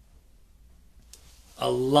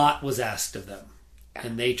a lot was asked of them.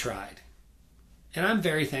 And they tried. And I'm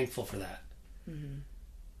very thankful for that. Mm-hmm.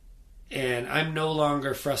 And I'm no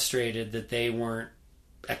longer frustrated that they weren't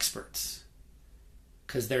experts.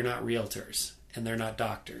 Because they're not realtors. And they're not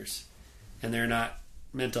doctors. And they're not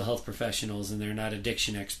mental health professionals. And they're not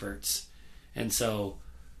addiction experts. And so,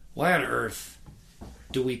 why on earth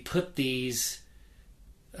do we put these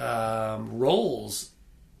roles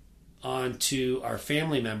onto our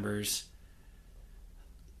family members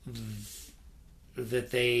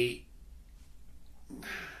that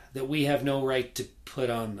we have no right to put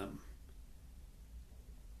on them?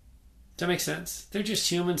 Does that make sense? They're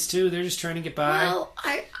just humans too. They're just trying to get by. Well,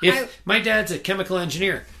 my dad's a chemical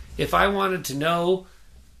engineer. If I wanted to know,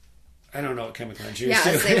 I don't know what chemical engineers do.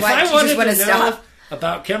 If I wanted to know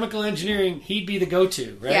about chemical engineering, he'd be the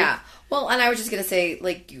go-to, right? Yeah. Well, and I was just going to say,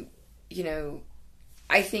 like, you know,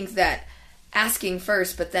 I think that asking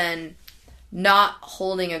first, but then not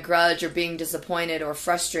holding a grudge or being disappointed or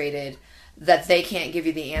frustrated that they can't give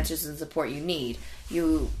you the answers and support you need.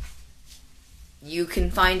 You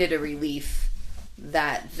can find it a relief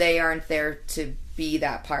that they aren't there to be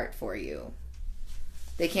that part for you.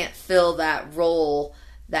 They can't fill that role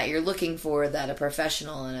that you're looking for that a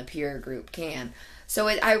professional and a peer group can. So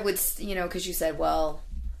I would, because you said, well,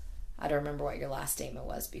 I don't remember what your last statement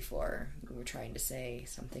was before. You were trying to say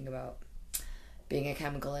something about being a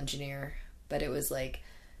chemical engineer, but it was like,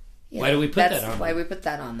 why do we put that on them? Why we put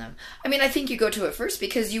that on them? I mean, I think you go to it first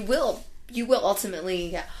because you will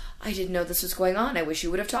ultimately. I didn't know this was going on. I wish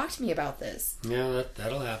you would have talked to me about this. Yeah,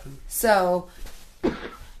 that'll happen. So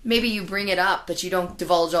maybe you bring it up, but you don't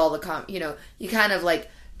divulge all the you kind of like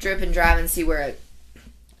drip and drab and see where it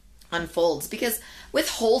unfolds, because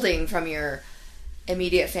withholding from your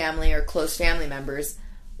immediate family or close family members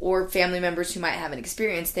or family members who might have an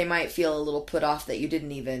experience, they might feel a little put off that you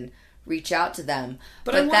didn't even reach out to them.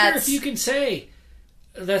 But I wonder if you can say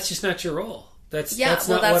that's just not your role. That's not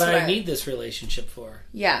what I need this relationship for.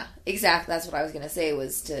 Yeah, exactly. That's what I was going to say,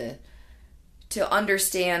 was to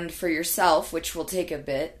understand for yourself, which will take a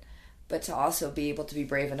bit, but to also be able to be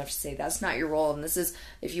brave enough to say that's not your role, and this is,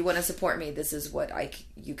 if you want to support me, this is what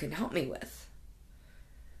you can help me with.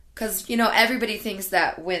 Because, everybody thinks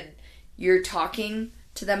that when you're talking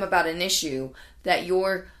to them about an issue, that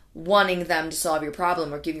you're wanting them to solve your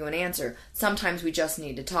problem or give you an answer. Sometimes we just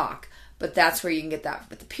need to talk. But that's where you can get that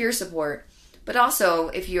with the peer support. But also,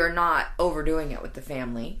 if you're not overdoing it with the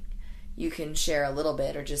family, you can share a little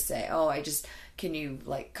bit or just say, can you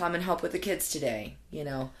come and help with the kids today?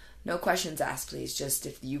 No questions asked, please. Just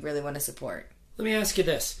if you really want to support. Let me ask you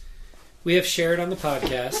this. We have shared on the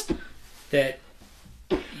podcast that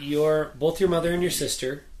both your mother and your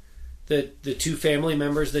sister, the two family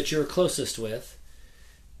members that you're closest with,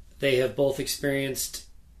 they have both experienced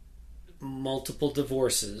multiple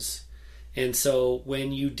divorces. And so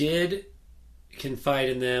when you did confide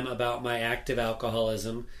in them about my active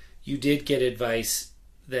alcoholism, you did get advice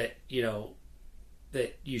that,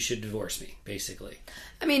 that you should divorce me, basically.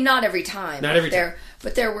 I mean, not every time. Not every time.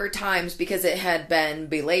 But there were times, because it had been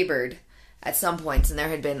belabored at some points, and there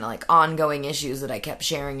had been, like, ongoing issues that I kept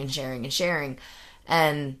sharing and sharing and sharing.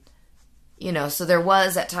 And, so there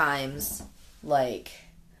was at times, like,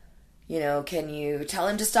 can you tell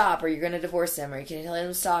him to stop, or you're going to divorce him, or can you tell him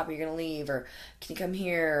to stop, or you're going to leave, or can you come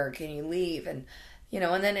here, or can you leave? And,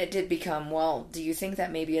 and then it did become, well, do you think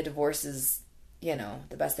that maybe a divorce is,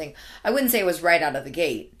 the best thing? I wouldn't say it was right out of the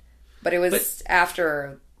gate, but it was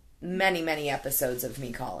after many, many episodes of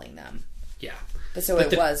me calling them. Yeah. But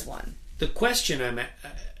it was one. The question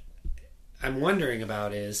I'm wondering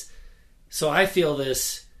about is, so I feel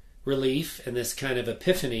this relief and this kind of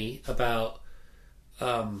epiphany about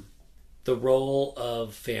the role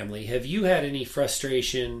of family. Have you had any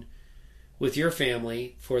frustration with your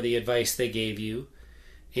family for the advice they gave you?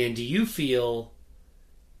 And do you feel,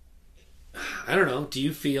 do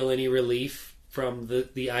you feel any relief from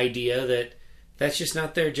the idea that that's just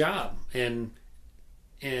not their job? And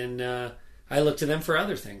I look to them for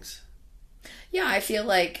other things. Yeah, I feel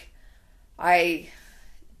like I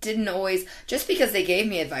didn't always, just because they gave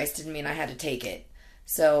me advice didn't mean I had to take it.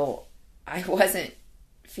 So I wasn't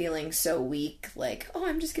feeling so weak, like, oh,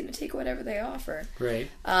 I'm just going to take whatever they offer. Right.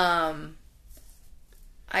 I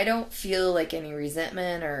don't feel like any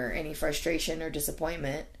resentment or any frustration or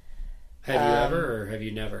disappointment. Have you ever, or have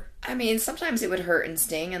you never? I mean, sometimes it would hurt and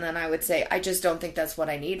sting, and then I would say, I just don't think that's what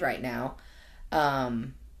I need right now.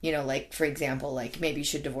 Like, for example, like, maybe you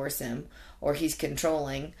should divorce him, or he's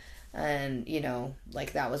controlling. And,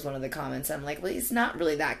 like, that was one of the comments. I'm like, well, he's not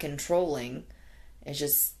really that controlling. It's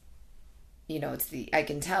just, I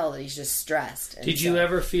can tell that he's just stressed. And Did you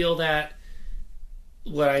ever feel that,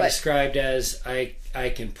 what I described as, I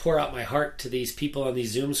can pour out my heart to these people on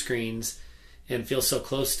these Zoom screens and feel so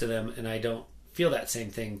close to them, and I don't feel that same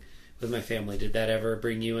thing with my family? Did that ever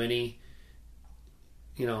bring you any,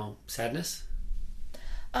 sadness?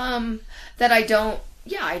 That I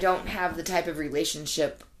don't have the type of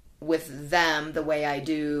relationship with them the way I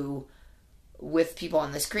do with people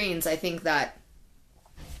on the screens. I think that,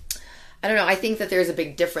 I think that there's a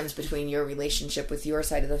big difference between your relationship with your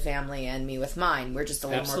side of the family and me with mine. We're just a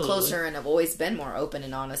little more closer, and I've always been more open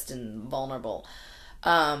and honest and vulnerable.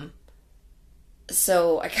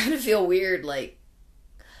 So I kind of feel weird, like,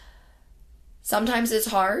 sometimes it's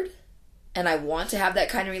hard, and I want to have that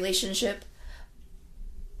kind of relationship,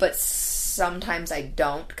 but sometimes I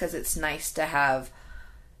don't, because it's nice to have,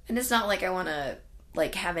 and it's not like I want to,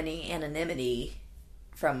 like, have any anonymity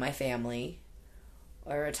from my family,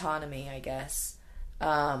 or autonomy, I guess.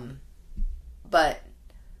 But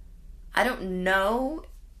I don't know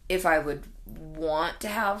if I would want to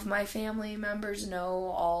have my family members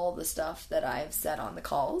know all the stuff that I've said on the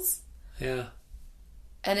calls. Yeah.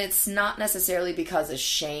 And it's not necessarily because of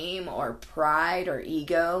shame or pride or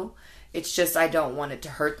ego. It's just I don't want it to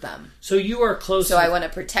hurt them. So you are close. So I want to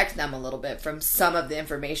protect them a little bit from some of the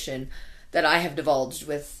information that I have divulged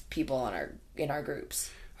with people in our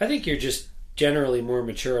groups. I think you're just generally more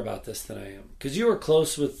mature about this than I am, because you are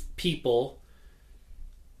close with people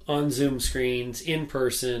on Zoom screens, in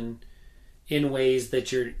person, in ways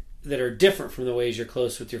that are different from the ways you're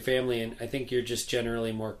close with your family, and I think you're just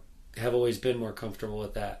generally have always been more comfortable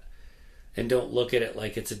with that, and don't look at it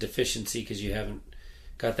like it's a deficiency because you haven't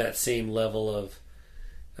got that same level of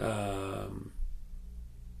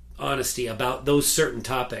honesty about those certain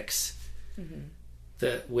topics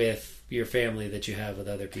that with your family that you have with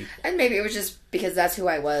other people. And maybe it was just because that's who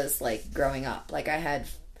I was, like, growing up. Like, I had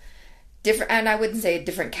different, and I wouldn't say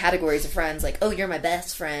different categories of friends, like, oh, you're my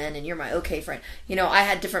best friend and you're my okay friend. I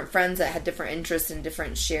had different friends that had different interests and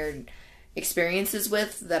different shared experiences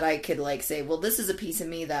with, that I could, like, say, well, this is a piece of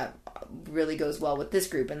me that really goes well with this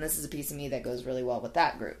group, and this is a piece of me that goes really well with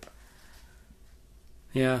that group.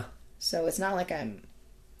 Yeah. So it's not like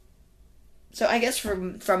so I guess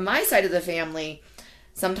from my side of the family,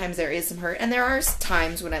 sometimes there is some hurt. And there are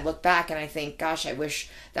times when I look back and I think, gosh, I wish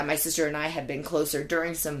that my sister and I had been closer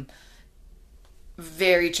during some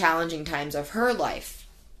very challenging times of her life.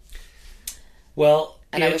 Well,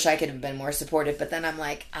 and I wish I could have been more supportive. But then I'm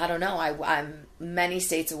like, I don't know. I'm many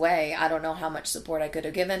states away. I don't know how much support I could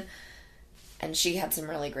have given. And she had some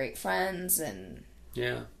really great friends. And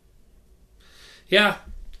yeah. Yeah.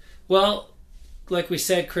 Well, like we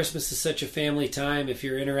said, Christmas is such a family time. If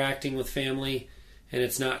you're interacting with family and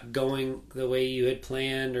it's not going the way you had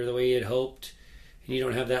planned or the way you had hoped, and you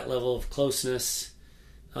don't have that level of closeness,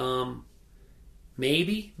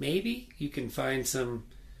 maybe you can find some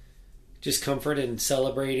just comfort in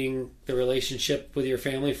celebrating the relationship with your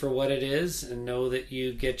family for what it is, and know that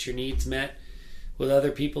you get your needs met with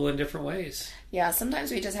other people in different ways. Yeah,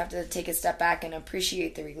 sometimes we just have to take a step back and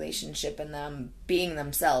appreciate the relationship and them being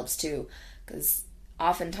themselves too, because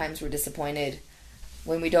oftentimes we're disappointed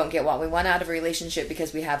when we don't get what we want out of a relationship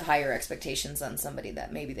because we have higher expectations on somebody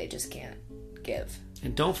that maybe they just can't give.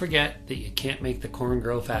 And don't forget that you can't make the corn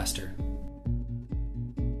grow faster.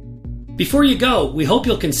 Before you go, we hope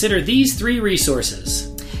you'll consider these 3 resources.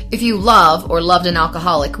 If you love or loved an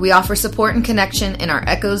alcoholic, we offer support and connection in our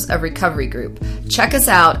Echoes of Recovery group. Check us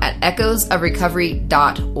out at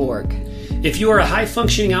echoesofrecovery.org. If you are a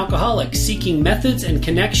high-functioning alcoholic seeking methods and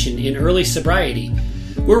connection in early sobriety,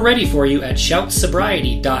 we're ready for you at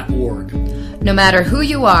shoutsobriety.org. No matter who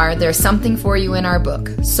you are, there's something for you in our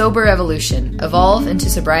book, Sober Evolution. Evolve into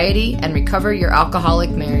sobriety and recover your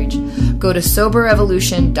alcoholic marriage. Go to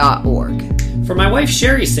soberevolution.org. For my wife,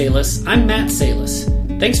 Sherry Salis, I'm Matt Salis.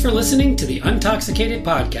 Thanks for listening to the Untoxicated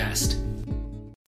Podcast.